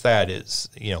not just that. It's,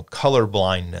 you know, color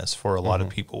blindness for a lot of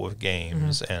people with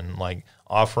games and like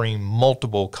offering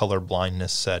multiple color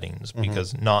blindness settings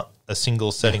because not a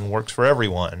single setting works for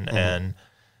everyone. And,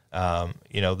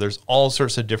 you know, there's all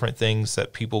sorts of different things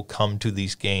that people come to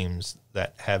these games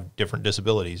that have different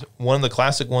disabilities. One of the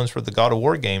classic ones for the God of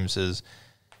War games is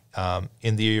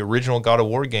in the original God of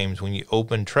War games, when you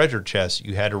open treasure chests,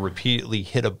 you had to repeatedly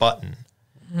hit a button.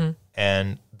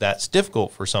 And that's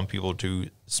difficult for some people to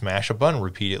smash a button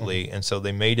repeatedly. And so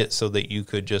they made it so that you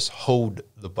could just hold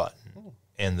the button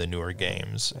in the newer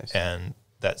games. Nice. And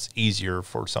that's easier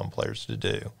for some players to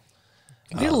do.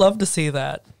 I'd love to see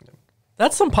that.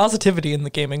 That's some positivity in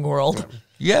the gaming world.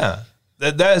 Yeah.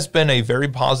 That has been a very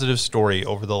positive story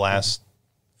over the last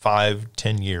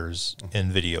 5-10 years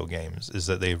in video games, is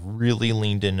that they've really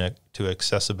leaned into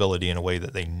accessibility in a way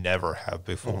that they never have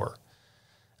before.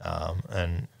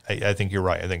 And I think you're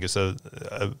right. I think it's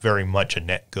a very much a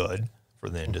net good for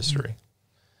the industry.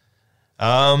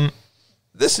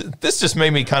 This just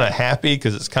made me kind of happy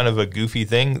because it's kind of a goofy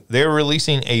thing. They're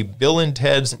releasing a Bill and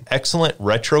Ted's Excellent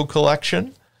Retro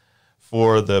Collection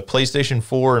for the PlayStation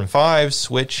 4 and 5,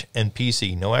 Switch, and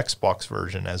PC. No Xbox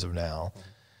version as of now.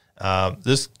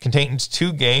 This contains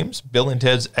 2 games, Bill and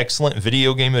Ted's Excellent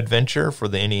Video Game Adventure for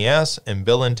the NES and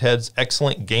Bill and Ted's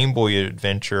Excellent Game Boy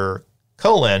Adventure,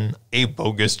 A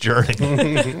Bogus Journey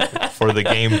for the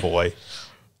Game Boy.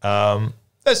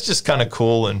 That's just kind of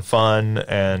cool and fun,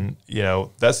 and, you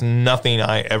know, that's nothing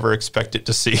I ever expected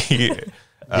to see.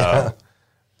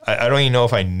 I don't even know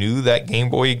if I knew that Game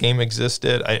Boy game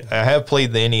existed. I have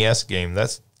played the NES game.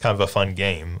 That's kind of a fun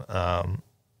game,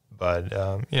 but,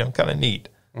 you know, kind of neat.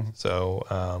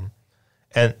 So,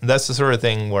 and that's the sort of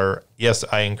thing where, yes,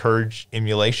 I encourage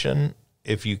emulation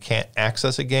if you can't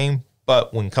access a game,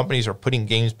 but when companies are putting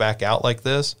games back out like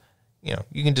this, you know,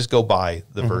 you can just go buy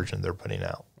the version they're putting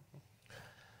out.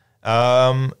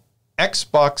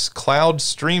 Xbox Cloud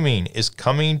Streaming is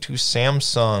coming to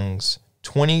Samsung's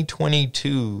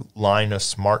 2022 line of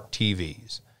smart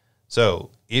TVs.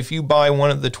 So if you buy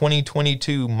one of the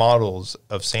 2022 models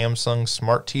of Samsung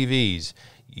smart TVs,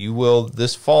 you will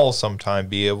this fall sometime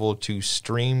be able to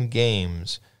stream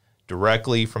games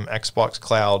directly from Xbox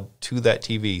Cloud to that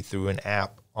TV through an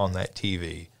app on that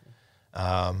TV.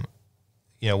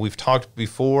 You know, we've talked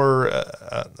before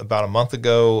about a month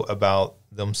ago about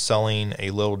them selling a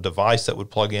little device that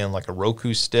would plug in like a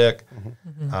Roku stick.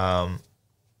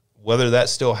 Whether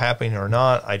that's still happening or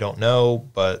not, I don't know,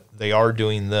 but they are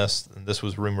doing this, and this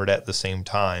was rumored at the same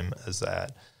time as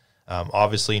that.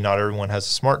 Obviously, not everyone has a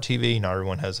smart TV. Not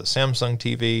everyone has a Samsung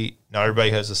TV. Not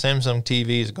everybody has a Samsung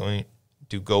TV is going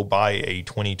to go buy a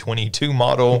 2022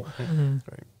 model.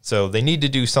 So they need to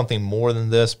do something more than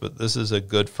this, but this is a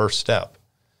good first step.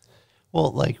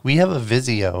 Well, like we have a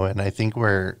Vizio, and I think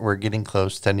we're getting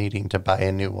close to needing to buy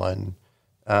a new one.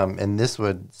 And this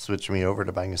would switch me over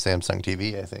to buying a Samsung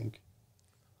TV, I think.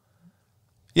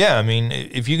 Yeah, I mean,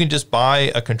 if you can just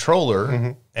buy a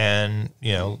controller and,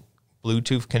 you know,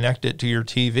 Bluetooth connect it to your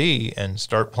TV and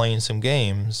start playing some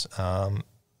games,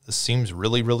 this seems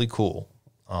really, really cool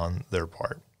on their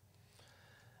part.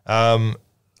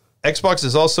 Xbox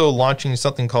is also launching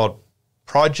something called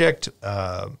Project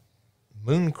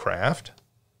Mooncraft.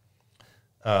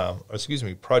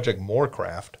 Project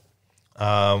Morecraft,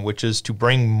 which is to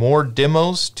bring more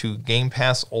demos to Game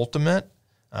Pass Ultimate.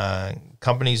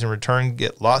 Companies in return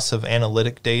get lots of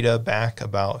analytic data back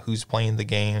about who's playing the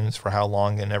games for how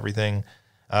long and everything.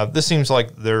 This seems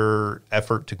like their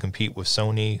effort to compete with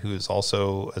Sony, who is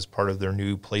also, as part of their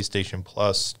new PlayStation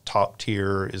Plus top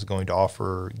tier, is going to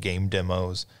offer game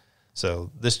demos.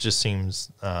 So this just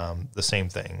seems the same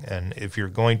thing. And if you're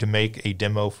going to make a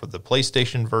demo for the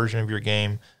PlayStation version of your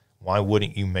game, why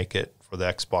wouldn't you make it for the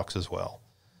Xbox as well?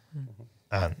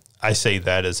 I say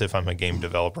that as if I'm a game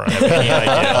developer. I have any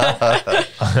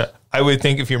idea. I would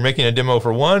think if you're making a demo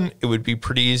for one, it would be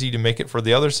pretty easy to make it for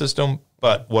the other system,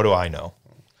 but what do I know?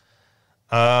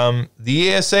 The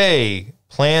ESA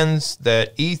plans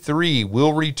that E3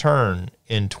 will return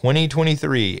in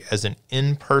 2023 as an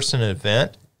in-person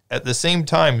event. At the same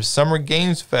time, Summer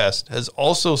Games Fest has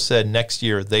also said next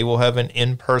year they will have an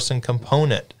in-person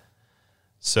component.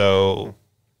 So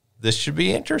this should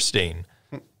be interesting.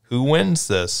 who wins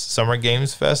this? Summer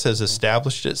Games Fest has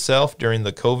established itself during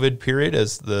the COVID period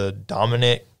as the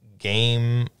dominant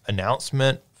game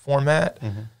announcement format.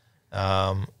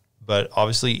 But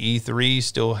obviously E3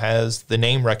 still has the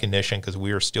name recognition because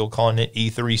we are still calling it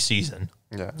E3 season.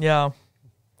 Yeah.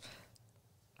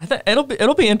 I think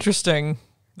it'll be interesting.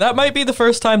 That might be the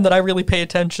first time that I really pay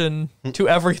attention to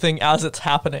everything as it's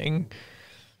happening.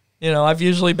 You know, I've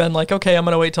usually been like, okay, I'm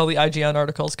going to wait till the IGN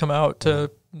articles come out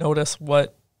to notice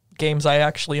what games I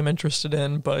actually am interested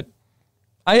in, but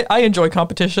I enjoy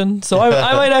competition, so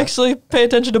I might actually pay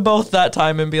attention to both that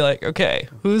time and be like, okay,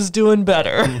 who's doing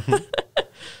better?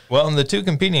 Well, and the two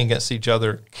competing against each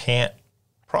other can't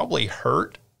probably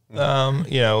hurt, you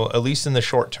know, at least in the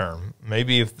short term.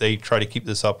 Maybe if they try to keep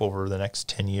this up over the next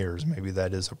 10 years, maybe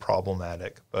that is a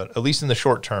problematic. But at least in the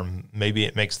short term, maybe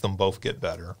it makes them both get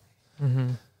better.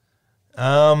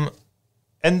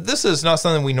 And this is not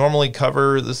something we normally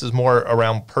cover. This is more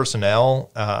around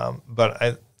personnel, but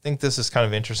I think this is kind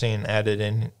of interesting and added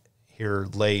in here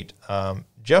late.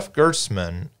 Jeff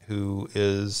Gerstmann, who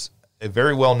is a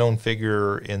very well-known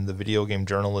figure in the video game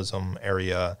journalism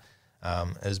area,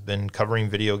 has been covering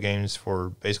video games for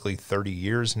basically 30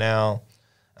 years now,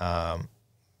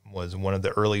 was one of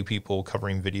the early people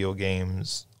covering video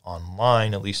games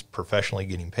online, at least professionally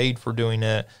getting paid for doing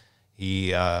it.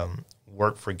 He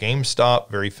worked for GameSpot,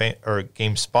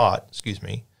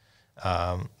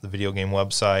 the video game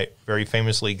website. Very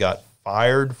famously got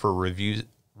fired for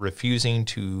refusing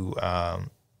to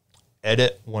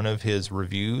edit one of his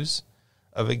reviews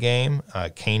of a game,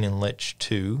 Kane and Lynch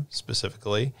 2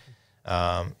 specifically.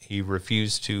 He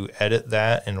refused to edit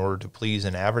that in order to please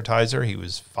an advertiser. He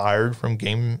was fired from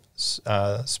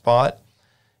GameSpot.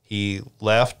 He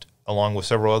left along with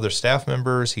several other staff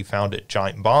members. He founded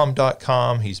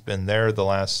GiantBomb.com. He's been there the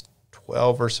last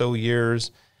 12 or so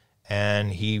years,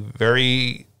 and he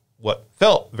what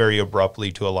felt very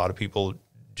abruptly to a lot of people,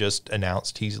 just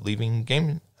announced he's leaving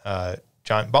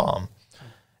Giant Bomb.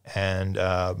 And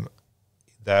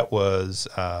that was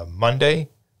Monday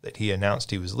that he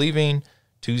announced he was leaving.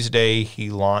 Tuesday, he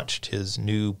launched his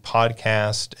new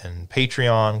podcast and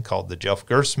Patreon called The Jeff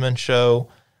Gerstmann Show,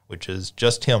 which is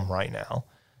just him right now.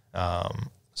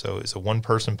 So it's a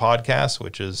one-person podcast,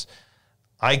 which is,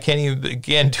 I can't even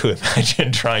begin to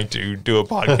imagine trying to do a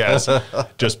podcast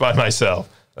just by myself.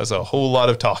 That's a whole lot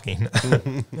of talking.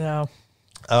 Yeah.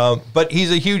 But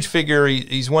he's a huge figure.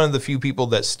 He's one of the few people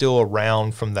that's still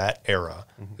around from that era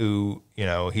who, you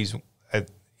know, he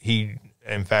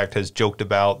in fact has joked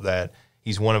about that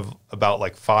he's one of about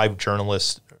like 5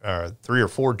 journalists, 3 or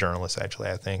 4 journalists actually,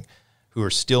 I think, who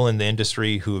are still in the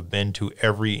industry, who have been to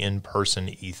every in-person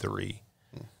E3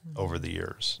 over the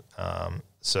years.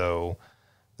 So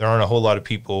there aren't a whole lot of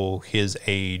people his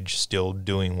age still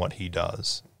doing what he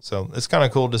does. So it's kind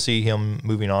of cool to see him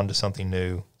moving on to something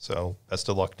new. So best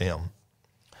of luck to him.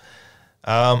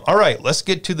 All right, let's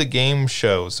get to the game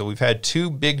show. So we've had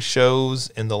 2 big shows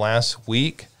in the last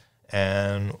week,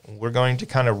 and we're going to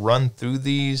kind of run through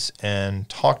these and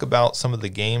talk about some of the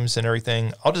games and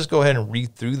everything. I'll just go ahead and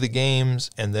read through the games,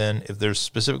 and then if there's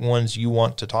specific ones you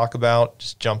want to talk about,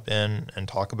 just jump in and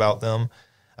talk about them.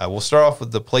 We'll start off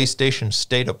with the PlayStation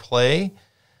State of Play.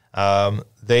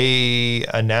 They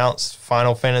announced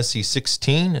Final Fantasy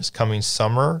 16 is coming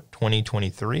summer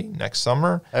 2023, next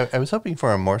summer. I was hoping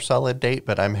for a more solid date,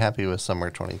 but I'm happy with summer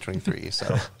 2023.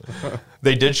 So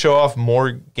they did show off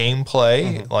more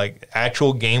gameplay, like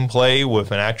actual gameplay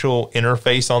with an actual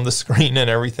interface on the screen and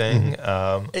everything.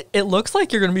 It looks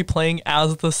like you're going to be playing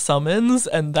as the summons,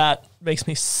 and that makes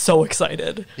me so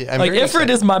excited. Yeah, like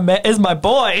Ifrit is my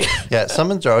boy. Yeah,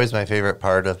 summons are always my favorite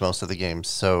part of most of the games,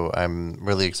 so I'm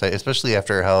really excited, especially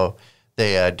after how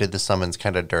they did the summons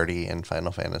kind of dirty in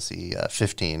Final Fantasy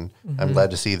 15. I'm glad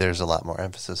to see there's a lot more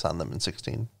emphasis on them in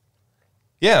 16.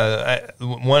 Yeah,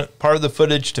 one part of the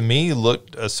footage to me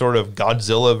looked a sort of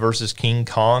Godzilla versus King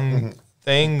Kong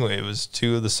thing. It was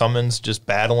 2 of the summons just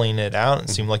battling it out. It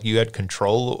seemed like you had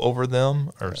control over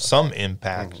them or some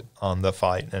impact on the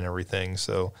fight and everything.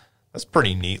 So that's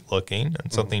pretty neat looking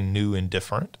and something new and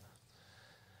different.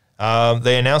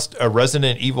 They announced a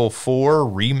Resident Evil 4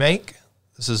 remake.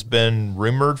 This has been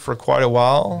rumored for quite a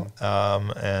while,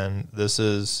 and this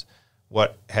is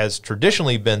what has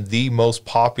traditionally been the most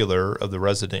popular of the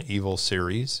Resident Evil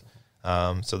series.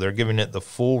 So they're giving it the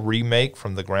full remake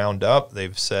from the ground up.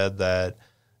 They've said that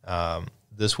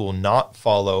this will not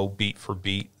follow beat for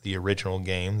beat the original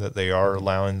game, that they are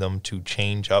allowing them to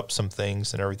change up some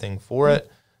things and everything for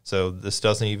it. So this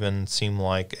doesn't even seem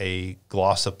like a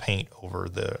gloss of paint over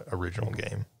the original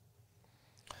game.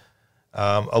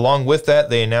 Along with that,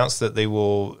 they announced that they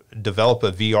will develop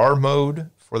a VR mode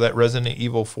for that Resident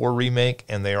Evil 4 remake,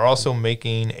 and they are also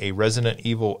making a Resident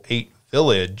Evil 8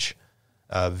 Village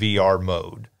VR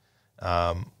mode.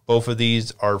 Both of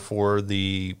these are for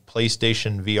the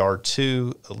PlayStation VR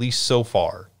 2, at least so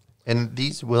far. And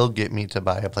these will get me to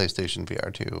buy a PlayStation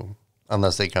VR 2,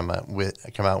 unless they come out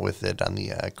with it on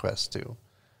the Quest 2.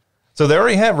 So they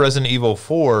already have Resident Evil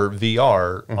 4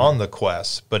 VR on the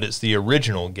Quest, but it's the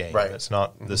original game. Right. It's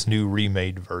not this new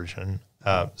remade version.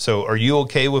 So are you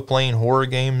okay with playing horror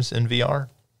games in VR?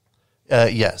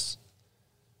 Yes.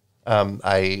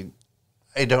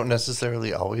 I don't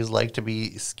necessarily always like to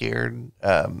be scared,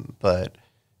 but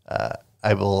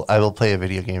I will play a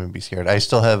video game and be scared. I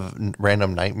still have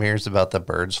random nightmares about the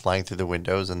birds flying through the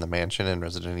windows in the mansion in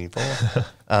Resident Evil.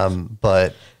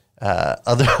 But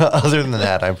other than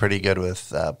that, I'm pretty good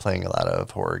with playing a lot of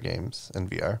horror games in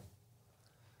VR.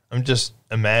 I'm just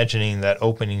imagining that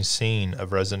opening scene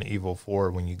of Resident Evil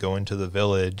 4 when you go into the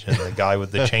village and the guy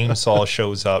with the chainsaw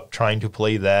shows up trying to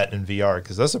play that in VR,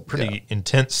 because that's a pretty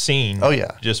intense scene. Oh,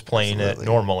 yeah. Just playing Absolutely. it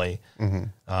normally.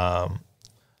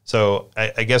 So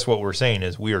I guess what we're saying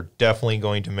is we are definitely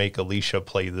going to make Alicia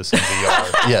play this in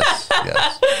VR. Yes.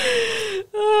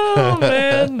 Oh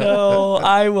man, no!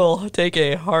 I will take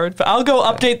a hard. I'll go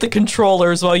update the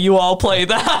controllers while you all play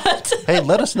that. Hey,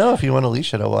 let us know if you want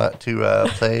Alicia to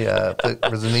play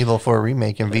Resident Evil 4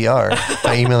 Remake in VR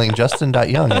by emailing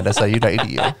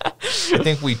justin.young@siu.edu. I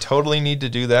think we totally need to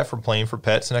do that for Playing for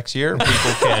Pets next year.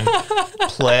 People can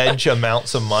pledge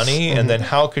amounts of money, and then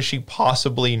how could she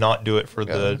possibly not do it for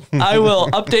the... I will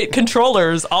update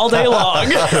controllers all day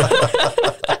long.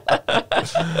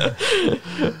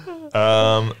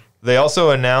 They also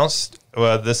announced,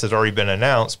 well, this has already been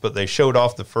announced, but they showed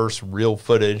off the first real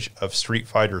footage of Street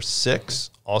Fighter 6,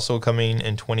 also coming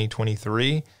in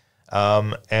 2023.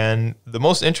 And the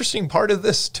most interesting part of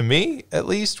this, to me at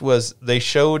least, was they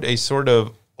showed a sort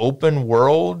of open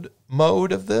world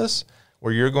mode of this,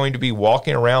 where you're going to be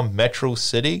walking around Metro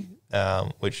City,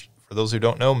 which, for those who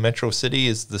don't know, Metro City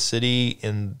is the city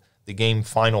in the game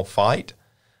Final Fight.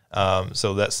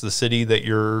 So that's the city that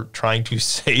you're trying to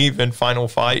save in Final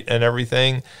Fight and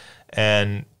everything.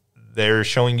 And they're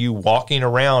showing you walking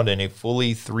around in a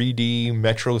fully 3D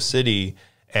Metro City,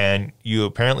 and you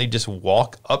apparently just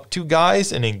walk up to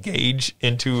guys and engage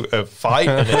into a fight,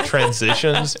 and it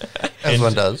transitions As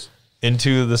one does.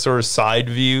 into the sort of side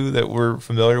view that we're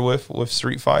familiar with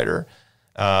Street Fighter.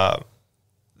 That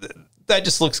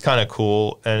just looks kind of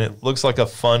cool, and it looks like a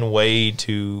fun way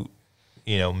to,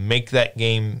 you know, make that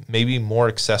game maybe more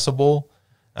accessible.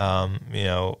 You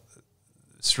know,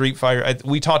 Street Fighter,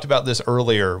 we talked about this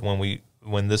earlier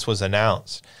when this was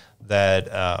announced,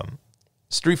 that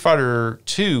Street Fighter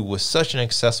 2 was such an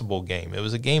accessible game. It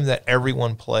was a game that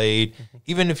everyone played,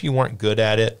 even if you weren't good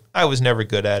at it. I was never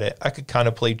good at it. I could kind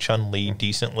of play Chun-Li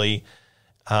decently.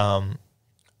 But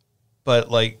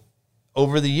like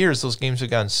over the years, those games have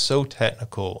gotten so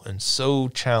technical and so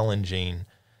challenging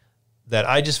that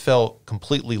I just felt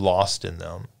completely lost in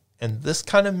them. And this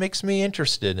kind of makes me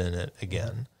interested in it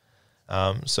again.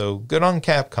 So good on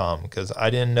Capcom, because I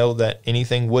didn't know that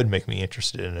anything would make me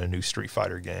interested in a new Street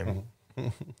Fighter game.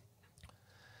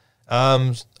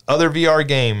 Other VR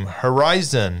game,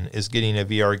 Horizon is getting a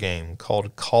VR game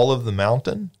called Call of the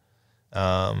Mountain.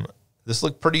 This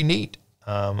looked pretty neat.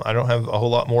 I don't have a whole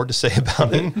lot more to say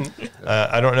about it.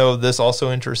 I don't know if this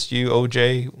also interests you,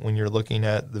 OJ, when you're looking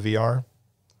at the VR.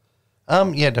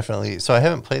 Yeah, definitely. So I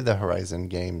haven't played the Horizon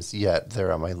games yet.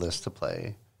 They're on my list to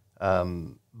play.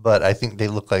 But I think they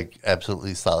look like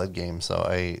absolutely solid games. So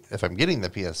if I'm getting the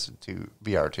PS2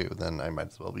 VR2, then I might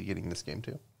as well be getting this game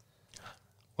too.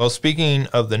 Well, speaking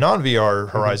of the non-VR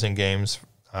Horizon games,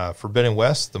 Forbidden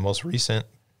West, the most recent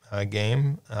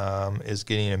game, is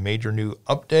getting a major new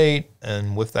update.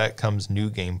 And with that comes New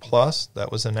Game Plus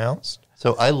that was announced.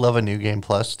 So I love a New Game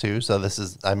Plus too. So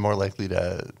I'm more likely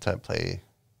to play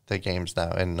the games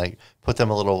now and like put them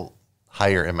a little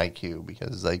higher in my queue,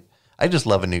 because like I just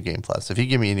love a New Game Plus. If you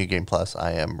give me a New Game Plus,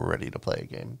 I am ready to play a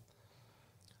game.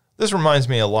 This reminds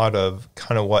me a lot of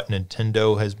kind of what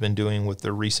Nintendo has been doing with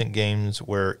their recent games,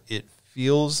 where it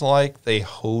feels like they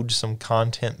hold some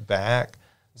content back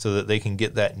so that they can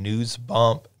get that news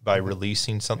bump by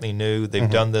releasing something new. They've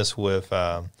done this with,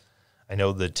 I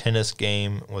know the tennis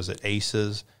game, was it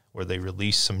Aces, where they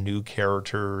released some new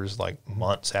characters like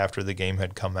months after the game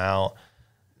had come out.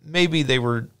 Maybe they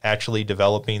were actually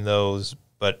developing those,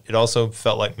 but it also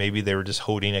felt like maybe they were just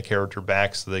holding a character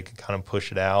back so they could kind of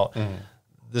push it out.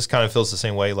 This kind of feels the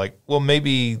same way. Like, well,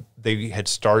 maybe they had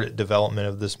started development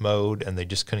of this mode and they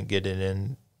just couldn't get it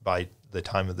in by the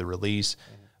time of the release.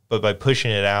 But by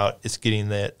pushing it out, it's getting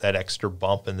that extra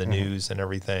bump in the news and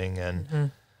everything.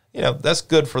 And that's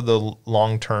good for the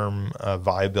long-term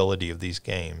viability of these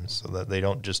games so that they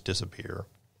don't just disappear.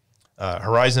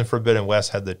 Horizon Forbidden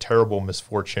West had the terrible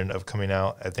misfortune of coming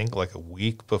out, I think, like a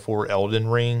week before Elden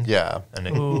Ring. Yeah. And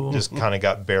it just kind of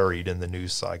got buried in the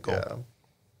news cycle.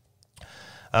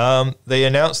 They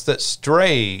announced that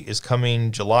Stray is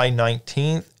coming July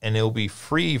 19th, and it'll be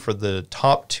free for the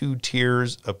top 2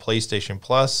 tiers of PlayStation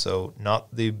Plus. So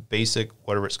not the basic,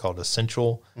 whatever it's called,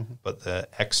 essential, but the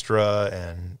extra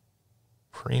and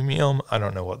premium. I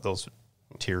don't know what those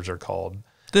tiers are called.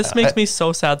 This makes me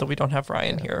so sad that we don't have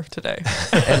Ryan here today.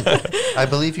 And I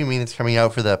believe you mean it's coming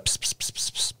out for the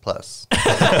plus.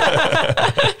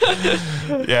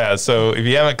 Yeah, so if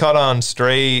you haven't caught on,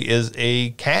 Stray is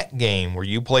a cat game where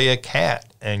you play a cat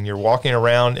and you're walking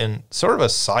around in sort of a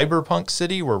cyberpunk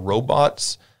city where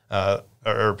robots are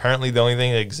apparently the only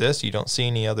thing that exists. You don't see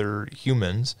any other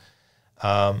humans.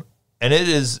 And it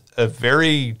is a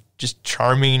very just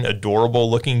charming,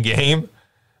 adorable looking game.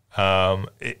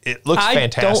 It looks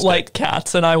fantastic. I don't like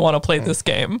cats, and I want to play this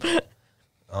game.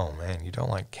 Oh, man, you don't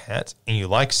like cats? And you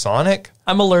like Sonic?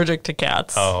 I'm allergic to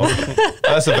cats. Oh,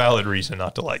 that's a valid reason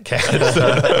not to like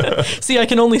cats. See, I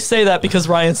can only say that because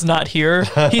Ryan's not here.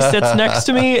 He sits next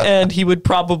to me, and he would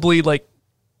probably,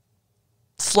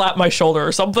 slap my shoulder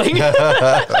or something.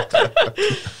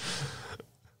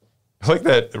 I like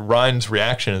that Ryan's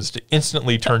reaction is to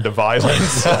instantly turn to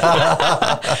violence.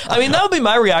 I mean, that would be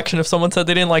my reaction if someone said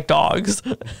they didn't like dogs.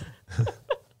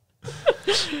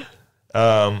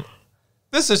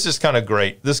 This is just kind of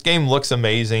great. This game looks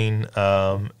amazing.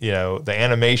 The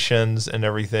animations and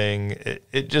everything,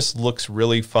 it just looks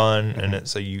really fun, and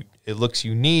it looks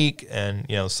unique and,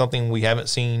 something we haven't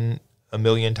seen a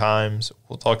million times.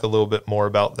 We'll talk a little bit more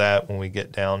about that when we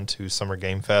get down to Summer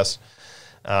Game Fest.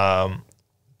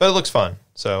 But it looks fun,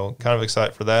 so kind of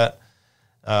excited for that.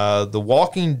 The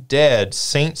Walking Dead,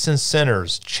 Saints and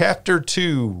Sinners, Chapter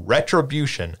 2,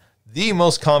 Retribution, the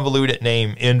most convoluted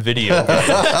name in video games.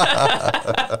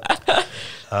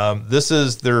 This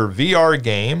is their VR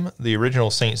game, the original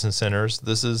Saints and Sinners.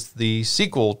 This is the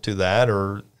sequel to that,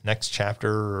 or next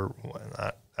chapter. Or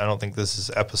I don't think this is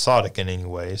episodic in any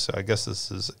way, so I guess this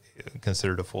is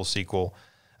considered a full sequel.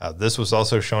 This was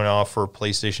also shown off for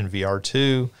PlayStation VR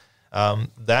 2.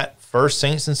 That first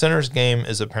Saints and Sinners game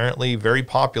is apparently very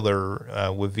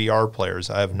popular with VR players.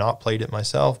 I have not played it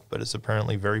myself, but it's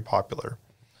apparently very popular.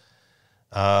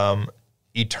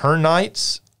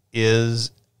 Eternites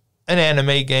is an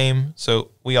anime game,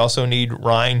 so we also need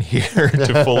Ryan here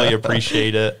to fully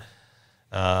appreciate it.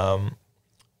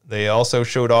 They also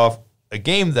showed off a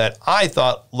game that I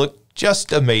thought looked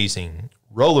just amazing,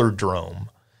 Rollerdrome,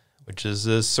 which is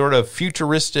this sort of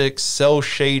futuristic,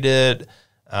 cel-shaded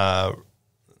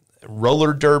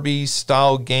roller derby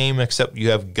style game, except you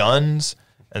have guns,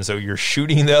 and so you're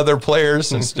shooting the other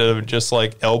players instead of just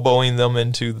elbowing them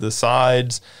into the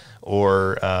sides,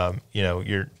 or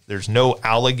there's no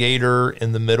alligator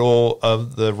in the middle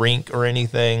of the rink or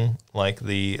anything like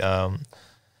the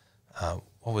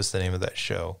what was the name of that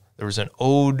show? There was an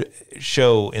old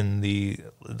show in the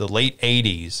late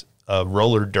 80s of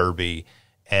roller derby,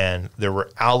 and there were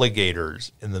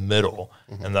alligators in the middle,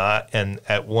 and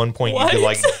at one point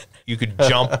you could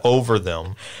jump over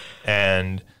them,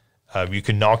 and you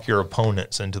could knock your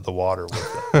opponents into the water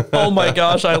with them. Oh my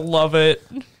gosh, I love it.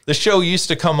 The show used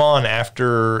to come on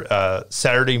after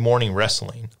Saturday morning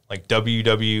wrestling, like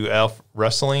WWF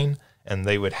wrestling, and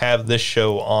they would have this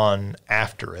show on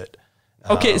after it.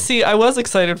 Okay, see, I was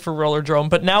excited for Rollerdrome,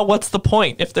 but now what's the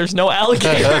point if there's no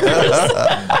alligators?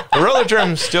 The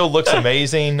Rollerdrome still looks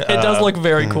amazing. It does look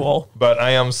very cool. But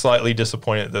I am slightly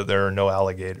disappointed that there are no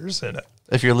alligators in it.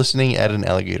 If you're listening, add an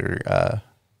alligator.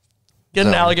 Get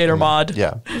an alligator mod.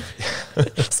 Yeah.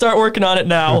 Start working on it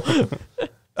now.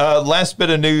 Last bit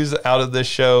of news out of this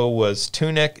show was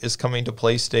Tunic is coming to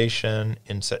PlayStation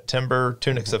in September.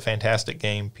 Tunic's a fantastic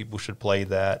game. People should play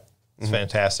that. It's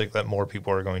fantastic that more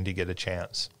people are going to get a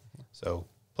chance. So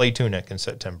play Tunic in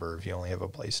September if you only have a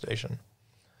PlayStation.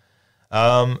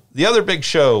 The other big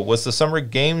show was the Summer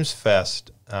Games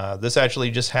Fest. This actually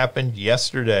just happened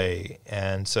yesterday,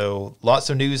 and so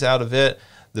lots of news out of it.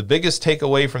 The biggest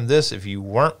takeaway from this, if you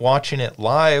weren't watching it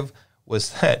live,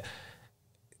 was that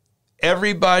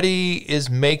everybody is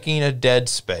making a Dead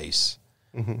Space.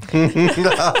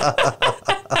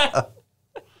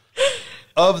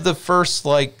 Of the first,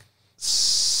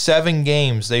 7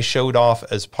 games they showed off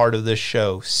as part of this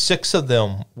show, 6 of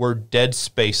them were Dead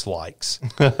Space likes.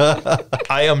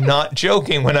 I am not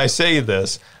joking when I say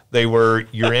this. They were,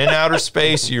 you're in outer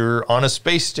space, you're on a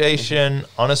space station,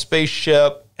 on a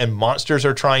spaceship, and monsters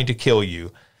are trying to kill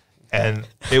you. And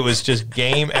it was just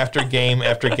game after game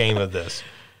after game of this.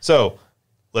 So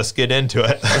let's get into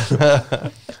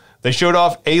it. They showed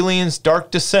off Aliens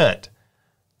Dark Descent,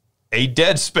 a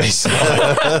Dead Space.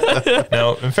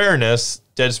 Now, in fairness,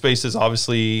 Dead Space is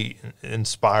obviously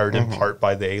inspired in part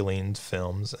by the Alien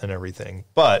films and everything.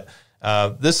 But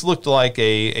this looked like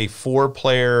a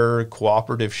 4-player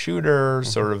cooperative shooter,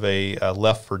 sort of a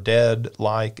Left 4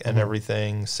 Dead-like and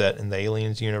everything, set in the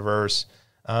Aliens universe.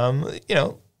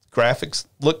 Graphics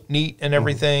looked neat and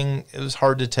everything. It was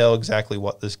hard to tell exactly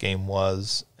what this game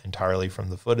was entirely from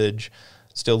the footage.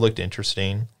 Still looked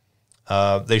interesting.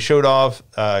 They showed off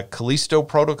Callisto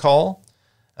Protocol.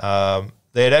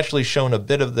 They had actually shown a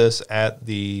bit of this at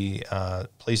the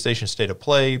PlayStation State of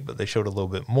Play, but they showed a little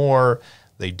bit more.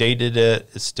 They dated it.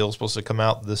 It's still supposed to come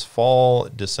out this fall,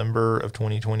 December of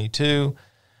 2022.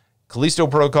 Callisto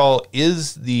Protocol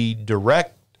is the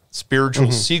direct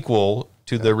spiritual sequel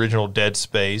to the original Dead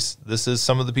Space. This is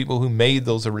some of the people who made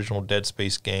those original Dead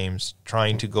Space games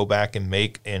trying to go back and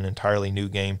make an entirely new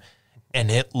game.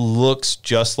 And it looks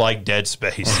just like Dead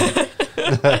Space.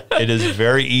 It is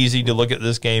very easy to look at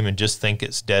this game and just think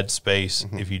it's Dead Space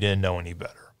if you didn't know any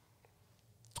better.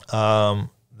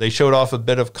 They showed off a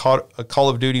bit of Call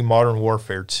of Duty Modern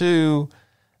Warfare 2.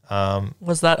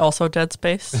 Was that also Dead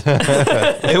Space?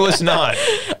 It was not.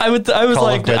 I was Call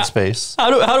like, of Dead Space. how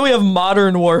do we have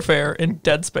modern warfare in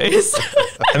Dead Space?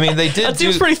 I mean, they did. That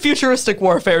seems pretty futuristic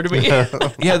warfare to me.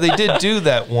 Yeah, they did do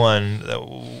that one.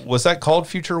 Was that called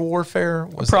Future Warfare?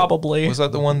 Probably. Was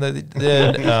that the one that they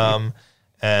did?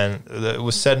 And it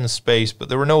was set in space, but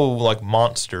there were no like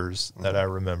monsters that I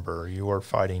remember. You were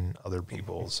fighting other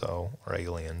people, or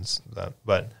aliens,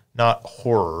 but not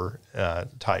horror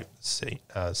type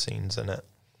scenes in it.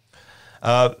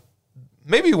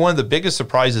 Maybe one of the biggest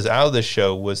surprises out of this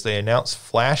show was they announced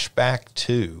Flashback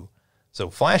 2. So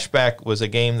Flashback was a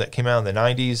game that came out in the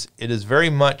 90s. It is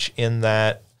very much in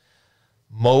that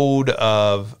mode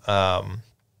of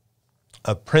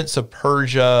a Prince of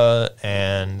Persia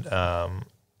and Out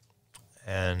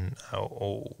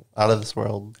of This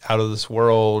World. Out of This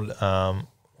World.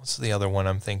 What's the other one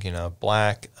I'm thinking of?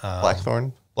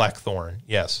 Blackthorn? Blackthorn,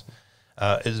 yes.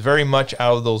 It's very much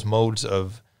out of those modes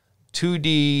of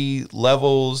 2D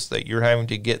levels that you're having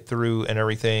to get through and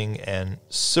everything, and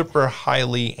super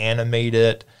highly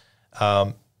animated.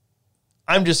 I'm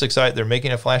just excited they're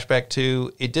making a Flashback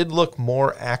 2. It did look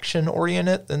more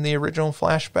action-oriented than the original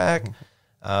Flashback.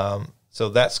 So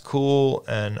that's cool,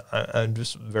 and I'm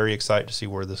just very excited to see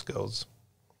where this goes.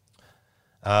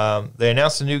 They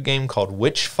announced a new game called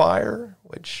Witchfire,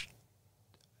 which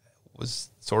was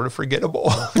sort of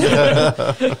forgettable.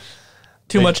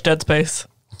 Too much Dead Space.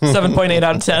 7.8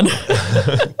 out of 10.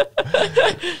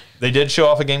 They did show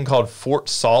off a game called Fort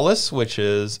Solace, which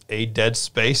is a Dead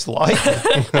Space-like.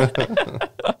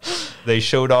 They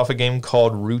showed off a game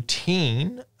called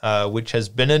Routine, which has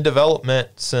been in development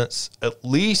since at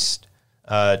least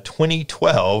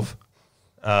 2012.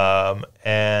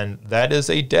 And that is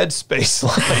a Dead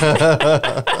Space-like.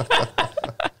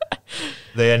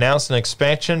 They announced an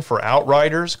expansion for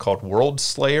Outriders called World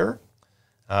Slayer.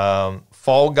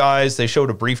 Fall Guys, they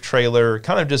showed a brief trailer,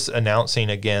 kind of just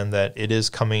announcing again that it is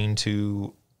coming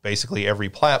to basically every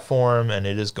platform and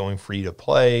it is going free to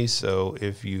play. So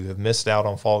if you have missed out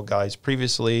on Fall Guys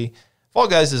previously, Fall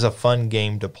Guys is a fun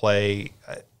game to play.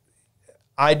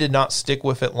 I did not stick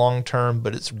with it long term,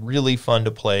 but it's really fun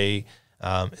to play.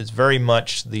 It's very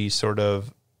much the sort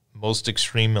of most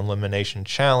extreme elimination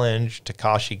challenge,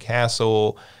 Takashi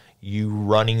Castle, you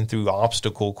running through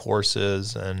obstacle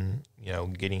courses and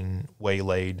getting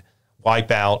waylaid.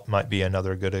 Wipeout might be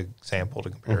another good example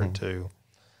to compare it to.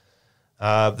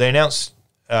 They announced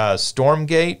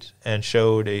Stormgate and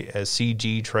showed a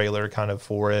CG trailer kind of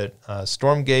for it.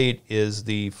 Stormgate is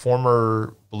the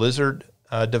former Blizzard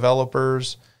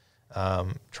developers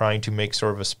trying to make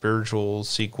sort of a spiritual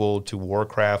sequel to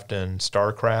Warcraft and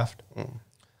StarCraft.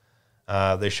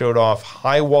 They showed off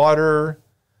High Water,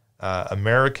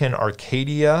 American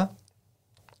Arcadia,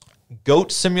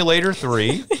 Goat Simulator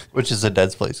 3. Which is a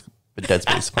Dead Space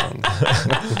clone.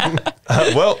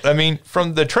 Well, I mean,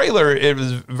 from the trailer, it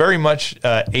was very much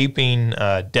aping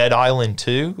Dead Island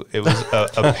 2. It was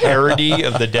a parody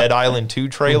of the Dead Island 2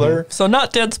 trailer. So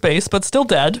not Dead Space, but still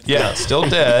dead. Yeah, still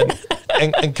dead.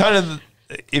 and kind of,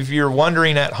 if you're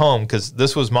wondering at home, because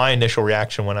this was my initial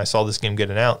reaction when I saw this game get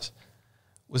announced,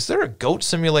 was there a Goat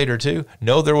Simulator 2?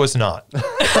 No, there was not.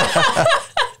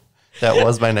 That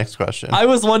was my next question. I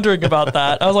was wondering about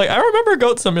that. I was like, I remember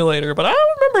Goat Simulator, but I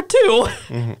don't remember 2.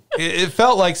 Mm-hmm. It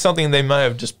felt like something they might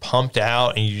have just pumped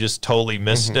out and you just totally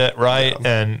missed it, right?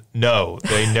 Yeah. And no,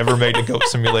 they never made a Goat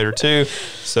Simulator 2.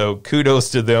 So kudos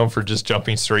to them for just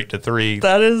jumping straight to 3.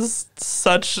 That is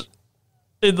such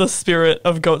in the spirit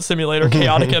of Goat Simulator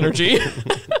chaotic energy.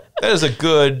 That is a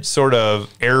good sort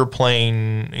of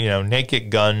airplane, Naked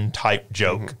Gun type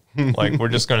joke. Like, we're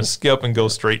just going to skip and go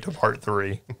straight to part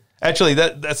 3. Actually,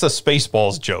 that's a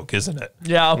Spaceballs joke, isn't it?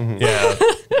 Yeah. Yeah.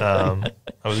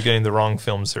 I was getting the wrong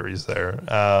film series there.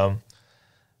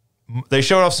 They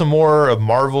showed off some more of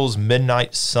Marvel's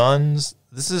Midnight Suns.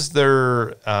 This is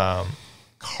their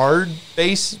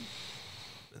card-based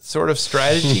sort of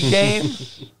strategy game.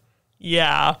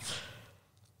 Yeah.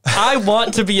 I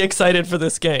want to be excited for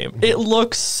this game. It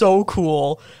looks so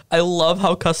cool. I love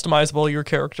how customizable your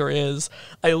character is.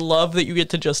 I love that you get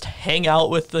to just hang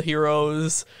out with the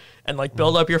heroes and like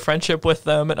build up your friendship with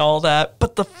them and all that.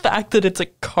 But the fact that it's a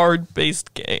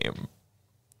card-based game,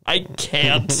 I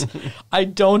can't. I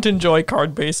don't enjoy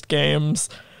card-based games.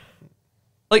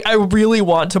 Like, I really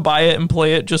want to buy it and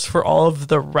play it just for all of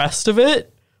the rest of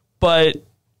it, but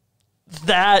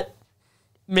that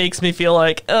makes me feel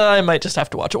like I might just have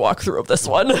to watch a walkthrough of this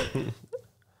one.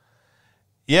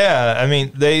 Yeah, I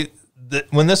mean,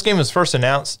 when this game was first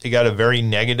announced, it got a very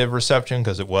negative reception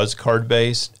because it was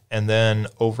card-based, and then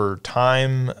over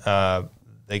time,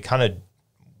 they kind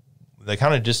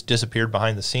of just disappeared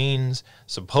behind the scenes.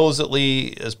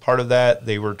 Supposedly, as part of that,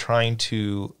 they were trying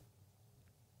to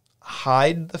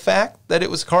hide the fact that it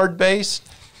was card-based.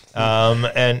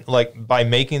 And like by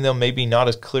making them maybe not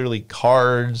as clearly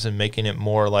cards and making it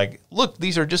more like, look,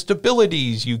 these are just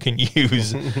abilities you can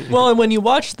use. Well, and when you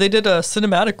watch, they did a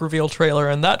cinematic reveal trailer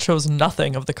and that shows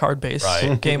nothing of the card-based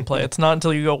gameplay. It's not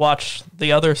until you go watch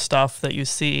the other stuff that you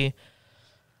see.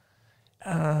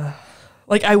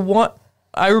 Like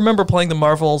I remember playing the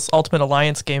Marvel's Ultimate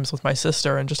Alliance games with my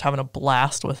sister and just having a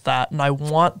blast with that. And I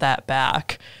want that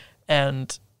back.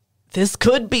 And this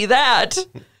could be that.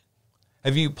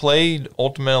 Have you played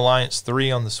Ultimate Alliance 3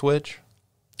 on the Switch?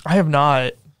 I have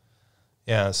not.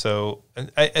 Yeah, so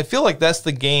I feel like that's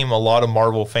the game a lot of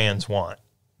Marvel fans want.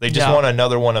 They just want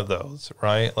another one of those,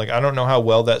 right? Like, I don't know how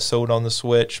well that sold on the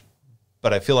Switch,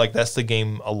 but I feel like that's the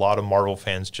game a lot of Marvel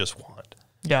fans just want.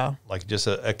 Yeah. Like, just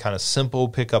a kind of simple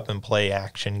pick-up-and-play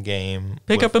action game.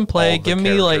 Pick up and play. Give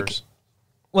me,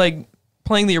 like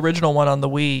playing the original one on the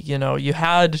Wii, you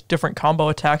had different combo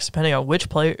attacks depending on which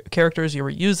characters you were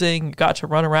using. You got to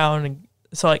run around. And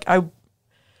so, like,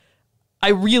 I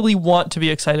really want to be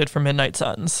excited for Midnight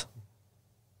Suns.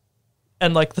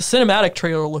 And, like, the cinematic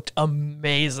trailer looked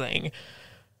amazing.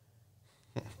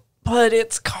 But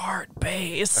it's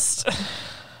card-based.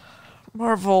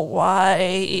 Marvel,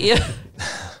 why?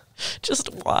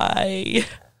 Just why?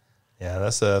 Yeah,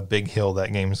 that's a big hill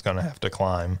that game's going to have to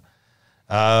climb.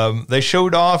 They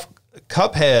showed off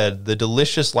Cuphead, the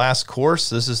Delicious Last Course.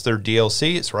 This is their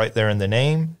DLC. It's right there in the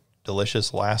name,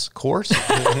 Delicious Last Course.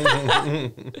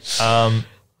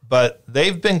 But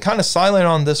they've been kind of silent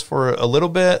on this for a little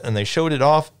bit, and they showed it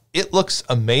off. It looks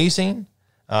amazing,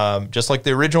 just like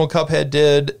the original Cuphead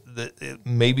did.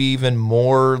 Maybe even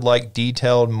more like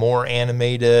detailed, more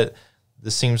animated.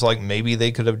 This seems like maybe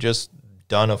they could have just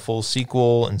done a full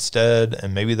sequel instead,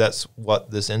 and maybe that's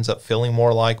what this ends up feeling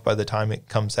more like by the time it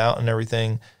comes out and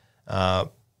everything.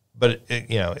 But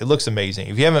it looks amazing.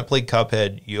 If you haven't played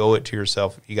Cuphead, you owe it to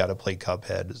yourself. You got to play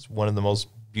Cuphead. It's one of the most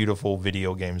beautiful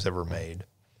video games ever made.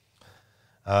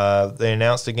 They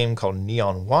announced a game called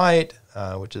Neon White,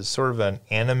 which is sort of an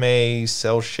anime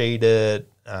cell shaded.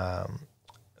 It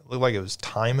looked like it was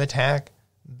Time Attack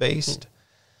based.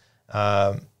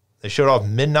 They showed off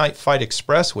Midnight Fight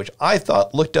Express, which I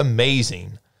thought looked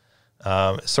amazing.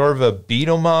 Sort of a beat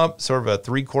 'em up, sort of a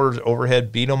 3/4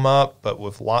 overhead beat 'em up, but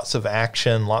with lots of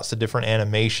action, lots of different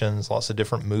animations, lots of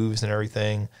different moves and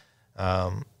everything.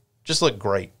 Just looked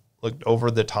great. Looked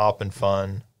over the top and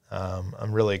fun.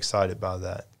 I'm really excited by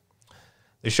that.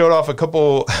 They showed off a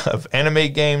couple of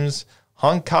anime games,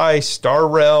 Honkai Star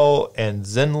Rail and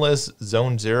Zenless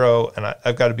Zone Zero. And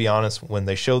I've got to be honest, when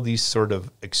they show these sort of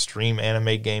extreme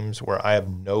anime games where I have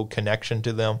no connection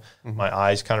to them, my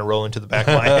eyes kind of roll into the back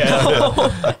of my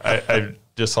head. I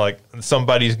just like,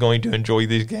 somebody's going to enjoy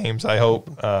these games, I hope.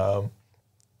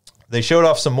 They showed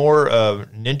off some more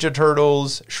of Ninja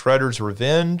Turtles, Shredder's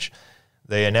Revenge.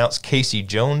 They announced Casey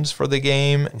Jones for the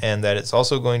game, and that it's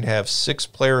also going to have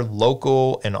 6-player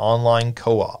local and online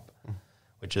co-op,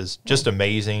 which is just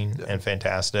amazing and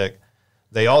fantastic.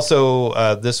 They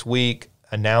also, this week,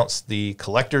 announced the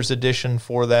collector's edition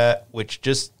for that, which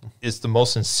just is the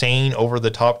most insane,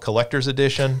 over-the-top collector's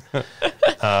edition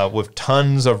with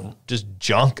tons of just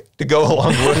junk to go along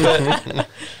with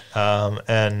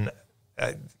it.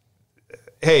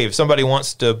 Hey, if somebody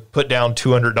wants to put down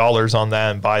 $200 on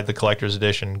that and buy the collector's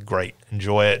edition, great,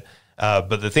 enjoy it.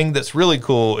 But the thing that's really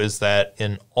cool is that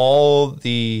in all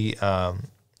the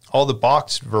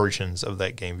boxed versions of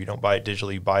that game, if you don't buy it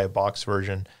digitally, you buy a boxed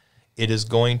version, it is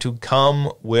going to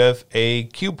come with a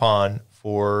coupon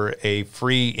for a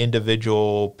free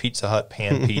individual Pizza Hut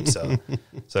pan pizza.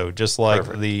 So just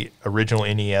like the original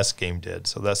NES game did.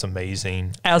 So that's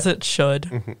amazing. As it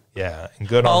should. Yeah. And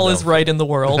good on them. All is right in the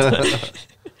world.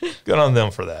 Good on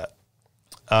them for that.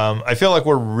 I feel like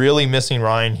we're really missing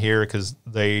Ryan here because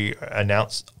they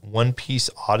announced One Piece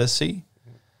Odyssey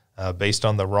based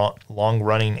on the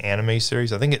long-running anime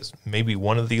series. I think it's maybe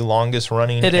one of the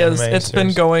longest-running It anime is. It's series.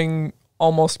 been going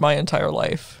almost my entire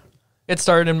life. It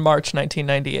started in March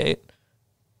 1998.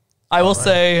 I will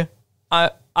say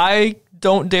I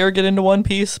don't dare get into One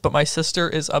Piece, but my sister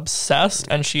is obsessed,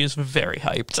 and she is very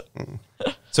hyped.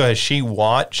 So has she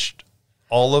watched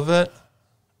all of it?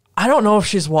 I don't know if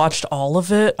she's watched all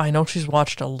of it. I know she's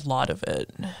watched a lot of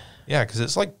it. Yeah, because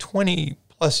it's like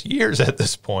 20-plus years at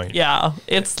this point. Yeah,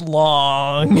 it's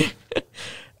long.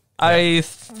 I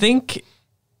think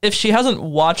if she hasn't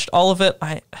watched all of it,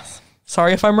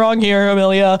 sorry if I'm wrong here,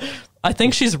 Amelia, I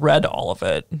think she's read all of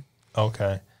it.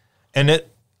 Okay. And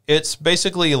it's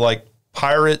basically like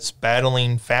pirates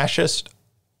battling fascists.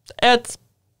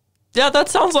 Yeah, that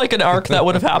sounds like an arc that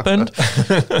would have happened.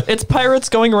 It's pirates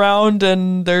going around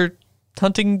and they're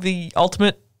hunting the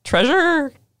ultimate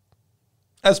treasure.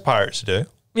 As pirates do.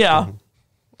 Yeah.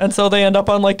 And so they end up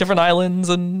on like different islands,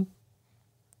 and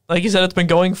like you said, it's been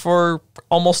going for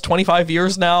almost 25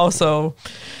 years now. So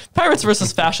pirates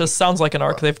versus fascists sounds like an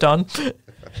arc they've done.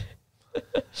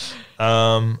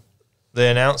 They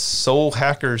announced Soul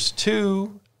Hackers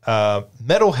 2,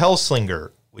 Metal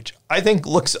Hellslinger, which I think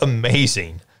looks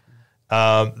amazing.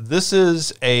 This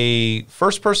is a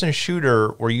first-person shooter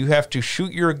where you have to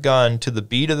shoot your gun to the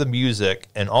beat of the music,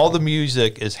 and all the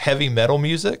music is heavy metal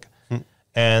music.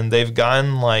 And they've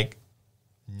gotten like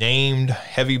named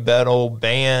heavy metal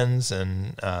bands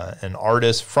and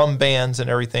artists from bands and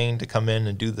everything to come in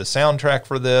and do the soundtrack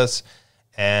for this.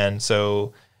 And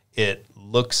so it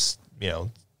looks,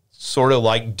 sort of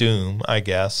like Doom, I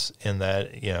guess, in that,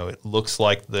 it looks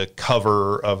like the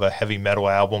cover of a heavy metal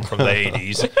album from the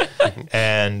 80s.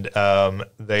 And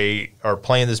they are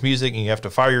playing this music, and you have to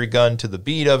fire your gun to the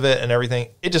beat of it and everything.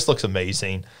 It just looks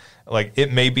amazing. Like,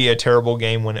 it may be a terrible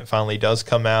game when it finally does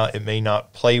come out. It may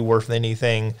not play worth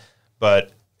anything,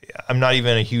 but I'm not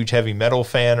even a huge heavy metal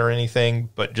fan or anything,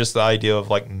 but just the idea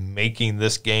of, like, making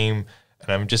this game,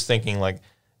 and I'm just thinking, like,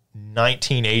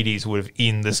 1980s would have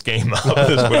eaten this game up.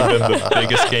 This would have been the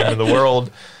biggest game in the world.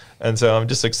 And so I'm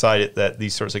just excited that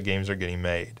these sorts of games are getting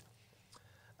made.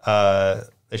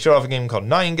 They showed off a game called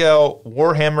Nightingale,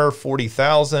 Warhammer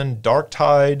 40,000,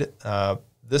 Darktide.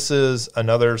 This is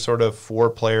another sort of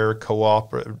 4-player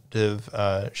cooperative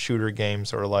shooter game,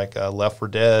 sort of like Left 4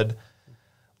 Dead.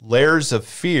 Layers of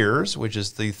Fears, which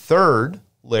is the third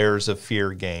Layers of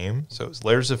Fear game. So it's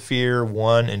Layers of Fear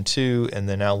 1 and 2, and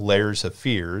then now Layers of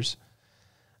Fears.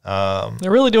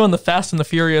 They're really doing the Fast and the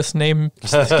Furious name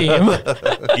scheme.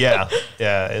 Yeah.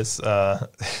 It's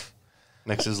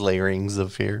next is Layerings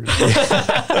of Fears.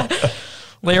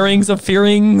 Layerings of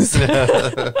Fearings.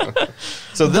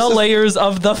 So the layers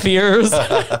of the fears.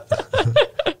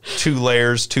 2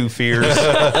 layers, 2 fears.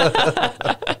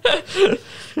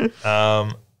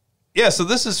 Yeah, so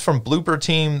this is from Blooper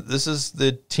Team. This is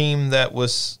the team that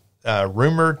was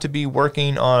rumored to be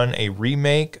working on a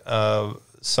remake of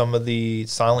some of the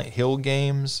Silent Hill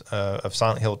games, of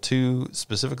Silent Hill 2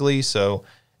 specifically. So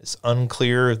it's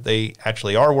unclear if they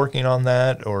actually are working on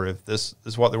that, or if this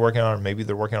is what they're working on, or maybe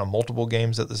they're working on multiple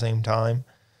games at the same time.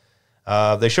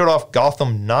 They showed off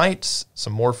Gotham Knights,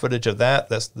 some more footage of that.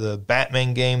 That's the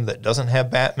Batman game that doesn't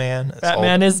have Batman.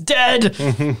 Batman is dead.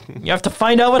 You have to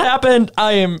find out what happened.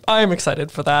 I am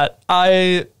excited for that.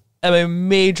 I am a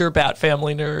major Bat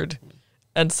Family nerd,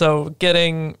 and so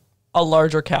getting a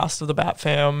larger cast of the Bat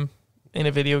Fam in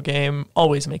a video game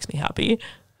always makes me happy.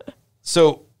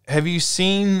 So have you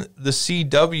seen the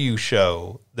CW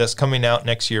show that's coming out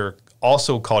next year,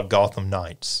 also called Gotham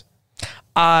Knights?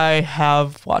 I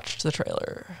have watched the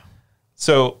trailer.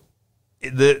 So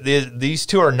these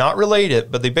two are not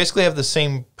related, but they basically have the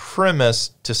same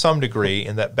premise to some degree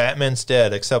in that Batman's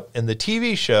dead, except in the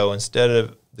TV show, instead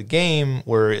of the game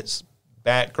where it's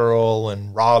Batgirl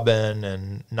and Robin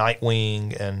and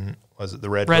Nightwing and was it the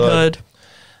Red Hood?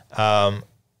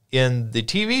 In the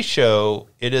TV show,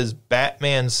 it is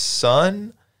Batman's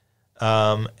son,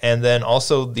 and then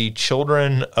also the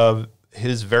children of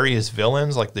his various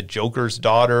villains, like the Joker's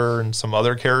daughter and some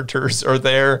other characters are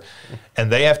there,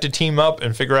 and they have to team up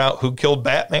and figure out who killed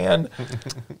Batman.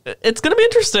 It's going to be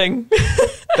interesting.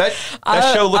 That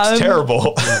show looks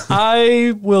terrible.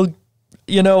 I will,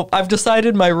 I've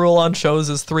decided my rule on shows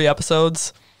is 3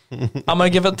 episodes. I'm going to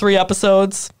give it 3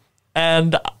 episodes,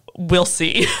 and we'll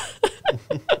see.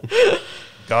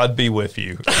 God be with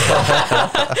you.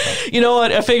 You know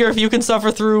what? I figure if you can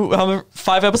suffer through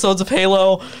 5 episodes of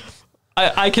Halo,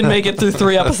 I can make it through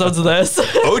 3 episodes of this.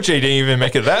 OJ didn't even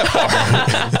make it that far.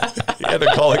 He had to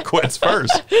call it quits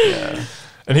first. Yeah.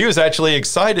 And he was actually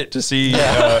excited to see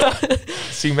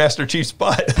Master Chief's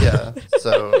butt. Yeah.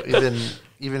 So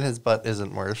even his butt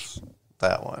isn't worth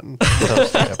that one.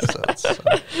 Those 3 episodes. So.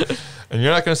 And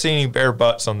you're not going to see any bare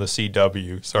butts on the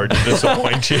CW. Sorry to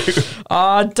disappoint you.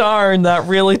 Ah, darn. That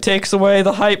really takes away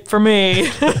the hype for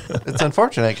me. It's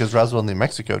unfortunate because Roswell, New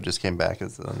Mexico just came back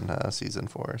as in season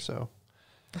 4. So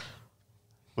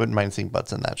wouldn't mind seeing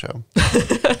butts in that show.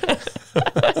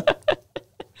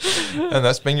 And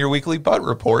that's been your weekly butt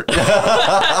report.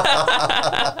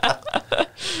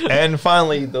 And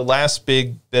finally, the last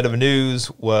big bit of news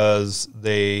was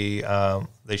they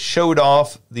showed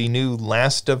off the new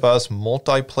Last of Us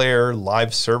multiplayer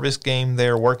live service game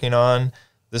they're working on.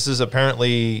 This is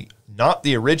apparently not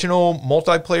the original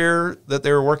multiplayer that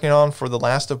they were working on for the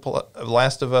Last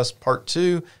of Us Part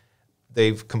 2.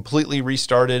 They've completely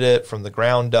restarted it from the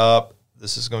ground up.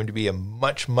 This is going to be a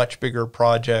much, much bigger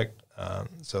project.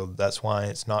 So that's why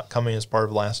it's not coming as part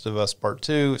of Last of Us Part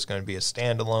 2. It's going to be a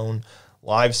standalone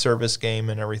live service game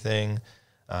and everything.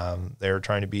 They're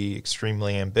trying to be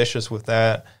extremely ambitious with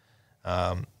that.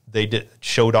 They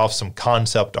showed off some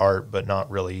concept art, but not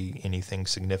really anything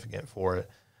significant for it.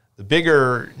 The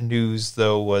bigger news,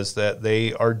 though, was that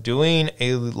they are doing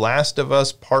a Last of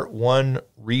Us Part 1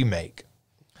 remake.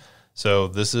 So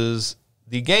this is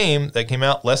the game that came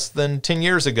out less than 10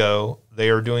 years ago. They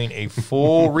are doing a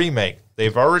full remake.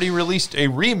 They've already released a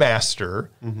remaster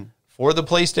for the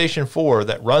PlayStation 4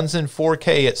 that runs in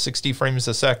 4K at 60 frames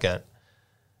a second.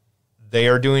 They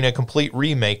are doing a complete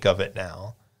remake of it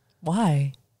now.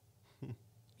 Why?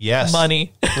 Yes.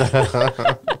 Money.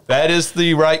 That is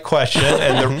the right question,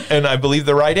 and I believe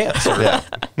the right answer.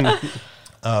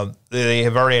 Yeah. They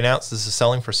have already announced this is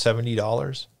selling for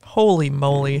 $70. Holy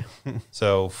moly.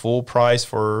 So full price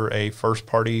for a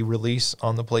first-party release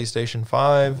on the PlayStation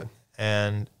 5.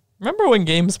 And remember when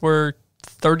games were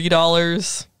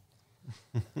 $30?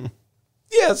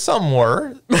 Yeah, some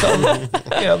were.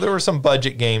 There were some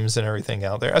budget games and everything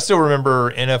out there. I still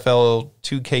remember NFL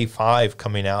 2K5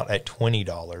 coming out at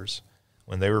 $20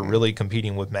 when they were really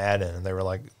competing with Madden. And they were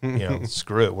like,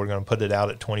 screw it. We're going to put it out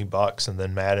at $20. And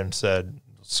then Madden said,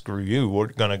 screw you. We're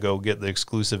going to go get the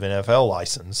exclusive NFL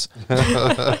license.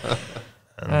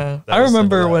 I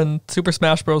remember when Super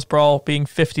Smash Bros. Brawl being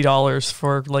 $50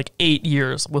 for like 8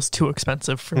 years was too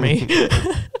expensive for me.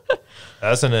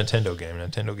 That's a Nintendo game.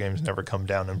 Nintendo games never come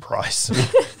down in price.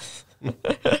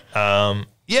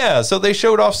 So they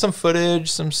showed off some footage,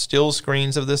 some still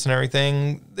screens of this and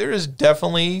everything. There is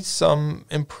definitely some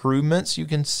improvements you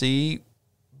can see.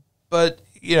 But,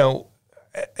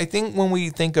 I think when we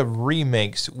think of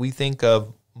remakes, we think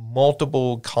of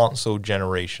multiple console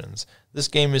generations. This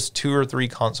game is 2 or 3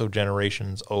 console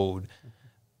generations old.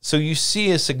 So you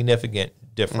see a significant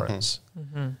difference.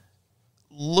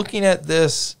 Looking at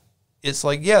this, it's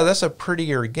like, yeah, that's a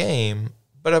prettier game,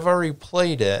 but I've already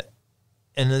played it.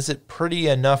 And is it pretty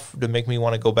enough to make me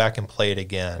want to go back and play it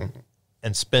again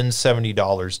and spend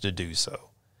 $70 to do so?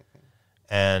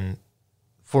 And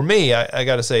for me, I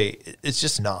got to say, it's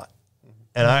just not.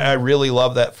 And I really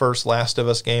love that first Last of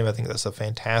Us game. I think that's a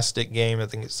fantastic game. I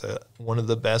think it's one of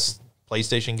the best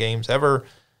PlayStation games ever,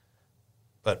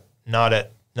 but not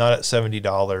at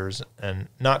 $70, and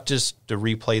not just to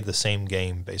replay the same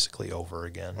game basically over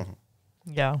again.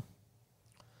 Yeah.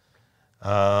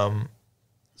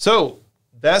 So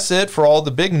that's it for all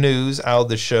the big news out of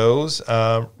the shows.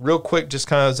 Real quick, just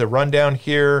kind of as a rundown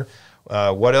here,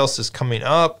 what else is coming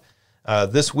up?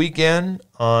 This weekend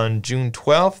on June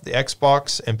 12th, the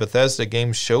Xbox and Bethesda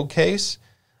Games Showcase.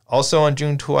 Also on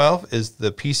June 12th is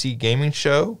the PC Gaming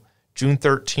Show. June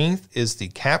 13th is the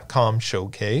Capcom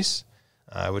Showcase.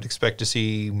 I would expect to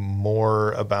see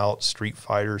more about Street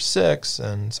Fighter 6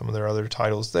 and some of their other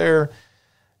titles there.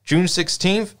 June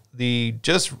 16th, the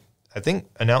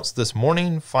announced this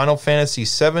morning, Final Fantasy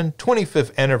VII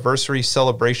 25th Anniversary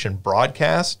Celebration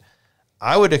broadcast.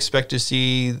 I would expect to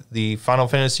see the Final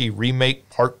Fantasy Remake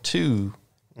Part 2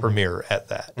 premiere at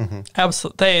that.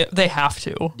 Absolutely, they have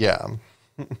to. Yeah.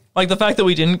 Like the fact that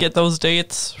we didn't get those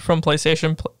dates from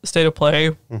PlayStation State of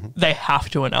Play, they have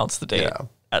to announce the date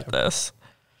at this.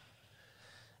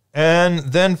 And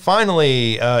then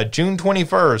finally, June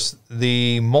 21st,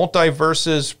 the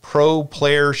Multiverses Pro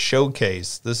Player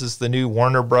Showcase. This is the new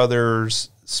Warner Brothers,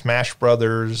 Smash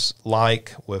Brothers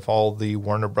like, with all the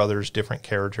Warner Brothers different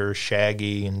characters,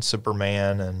 Shaggy and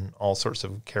Superman and all sorts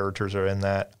of characters are in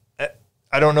that.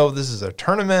 I don't know if this is a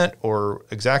tournament or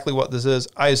exactly what this is.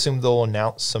 I assume they'll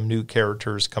announce some new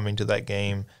characters coming to that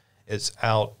game. It's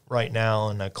out right now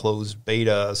in a closed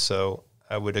beta, so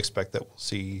I would expect that we'll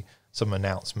see some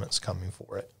announcements coming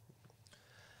for it.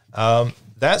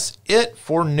 That's it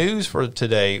for news for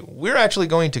today. We're actually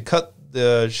going to cut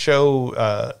the show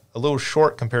a little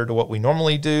short compared to what we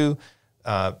normally do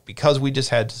because we just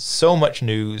had so much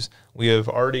news. We have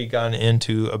already gotten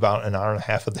into about an hour and a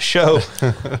half of the show.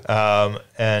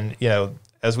 And, you know,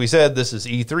 as we said, this is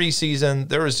E3 season.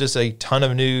 There was just a ton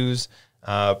of news.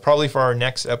 Probably for our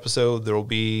next episode, there will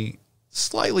be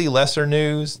slightly lesser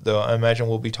news, though I imagine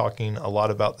we'll be talking a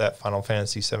lot about that Final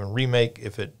Fantasy VII Remake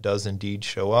if it does indeed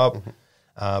show up.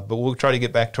 But we'll try to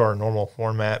get back to our normal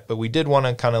format. But we did want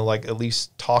to kind of like at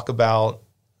least talk about,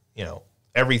 you know,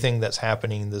 everything that's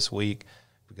happening this week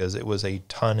because it was a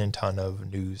ton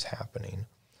of news happening.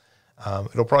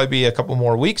 It'll probably be a couple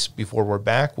more weeks before we're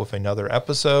back with another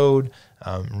episode.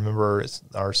 Remember, it's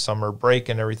our summer break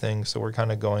and everything, so we're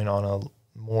kind of going on a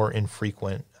more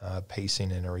infrequent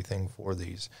pacing and everything for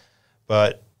these.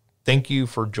 But thank you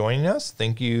for joining us.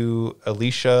 Thank you,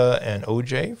 Alicia and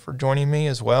OJ, for joining me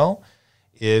as well.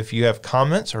 If you have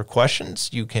comments or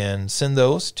questions, you can send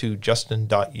those to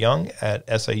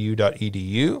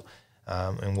justin.young@siu.edu,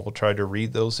 and we'll try to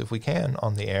read those if we can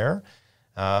on the air.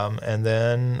 And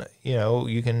then, you know,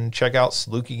 you can check out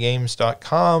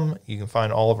salukigames.com. You can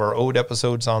find all of our old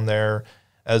episodes on there,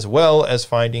 as well as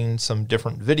finding some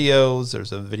different videos.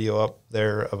 There's a video up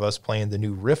there of us playing the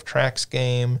new Rift Tracks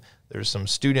game. There's some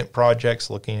student projects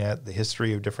looking at the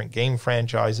history of different game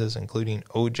franchises, including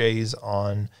OJ's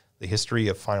on the history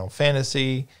of Final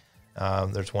Fantasy.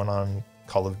 There's one on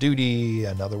Call of Duty,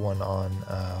 another one on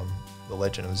The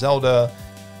Legend of Zelda.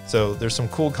 So there's some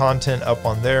cool content up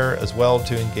on there as well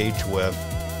to engage with.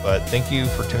 But thank you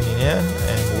for tuning in,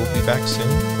 and we'll be back soon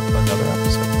with another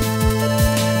episode.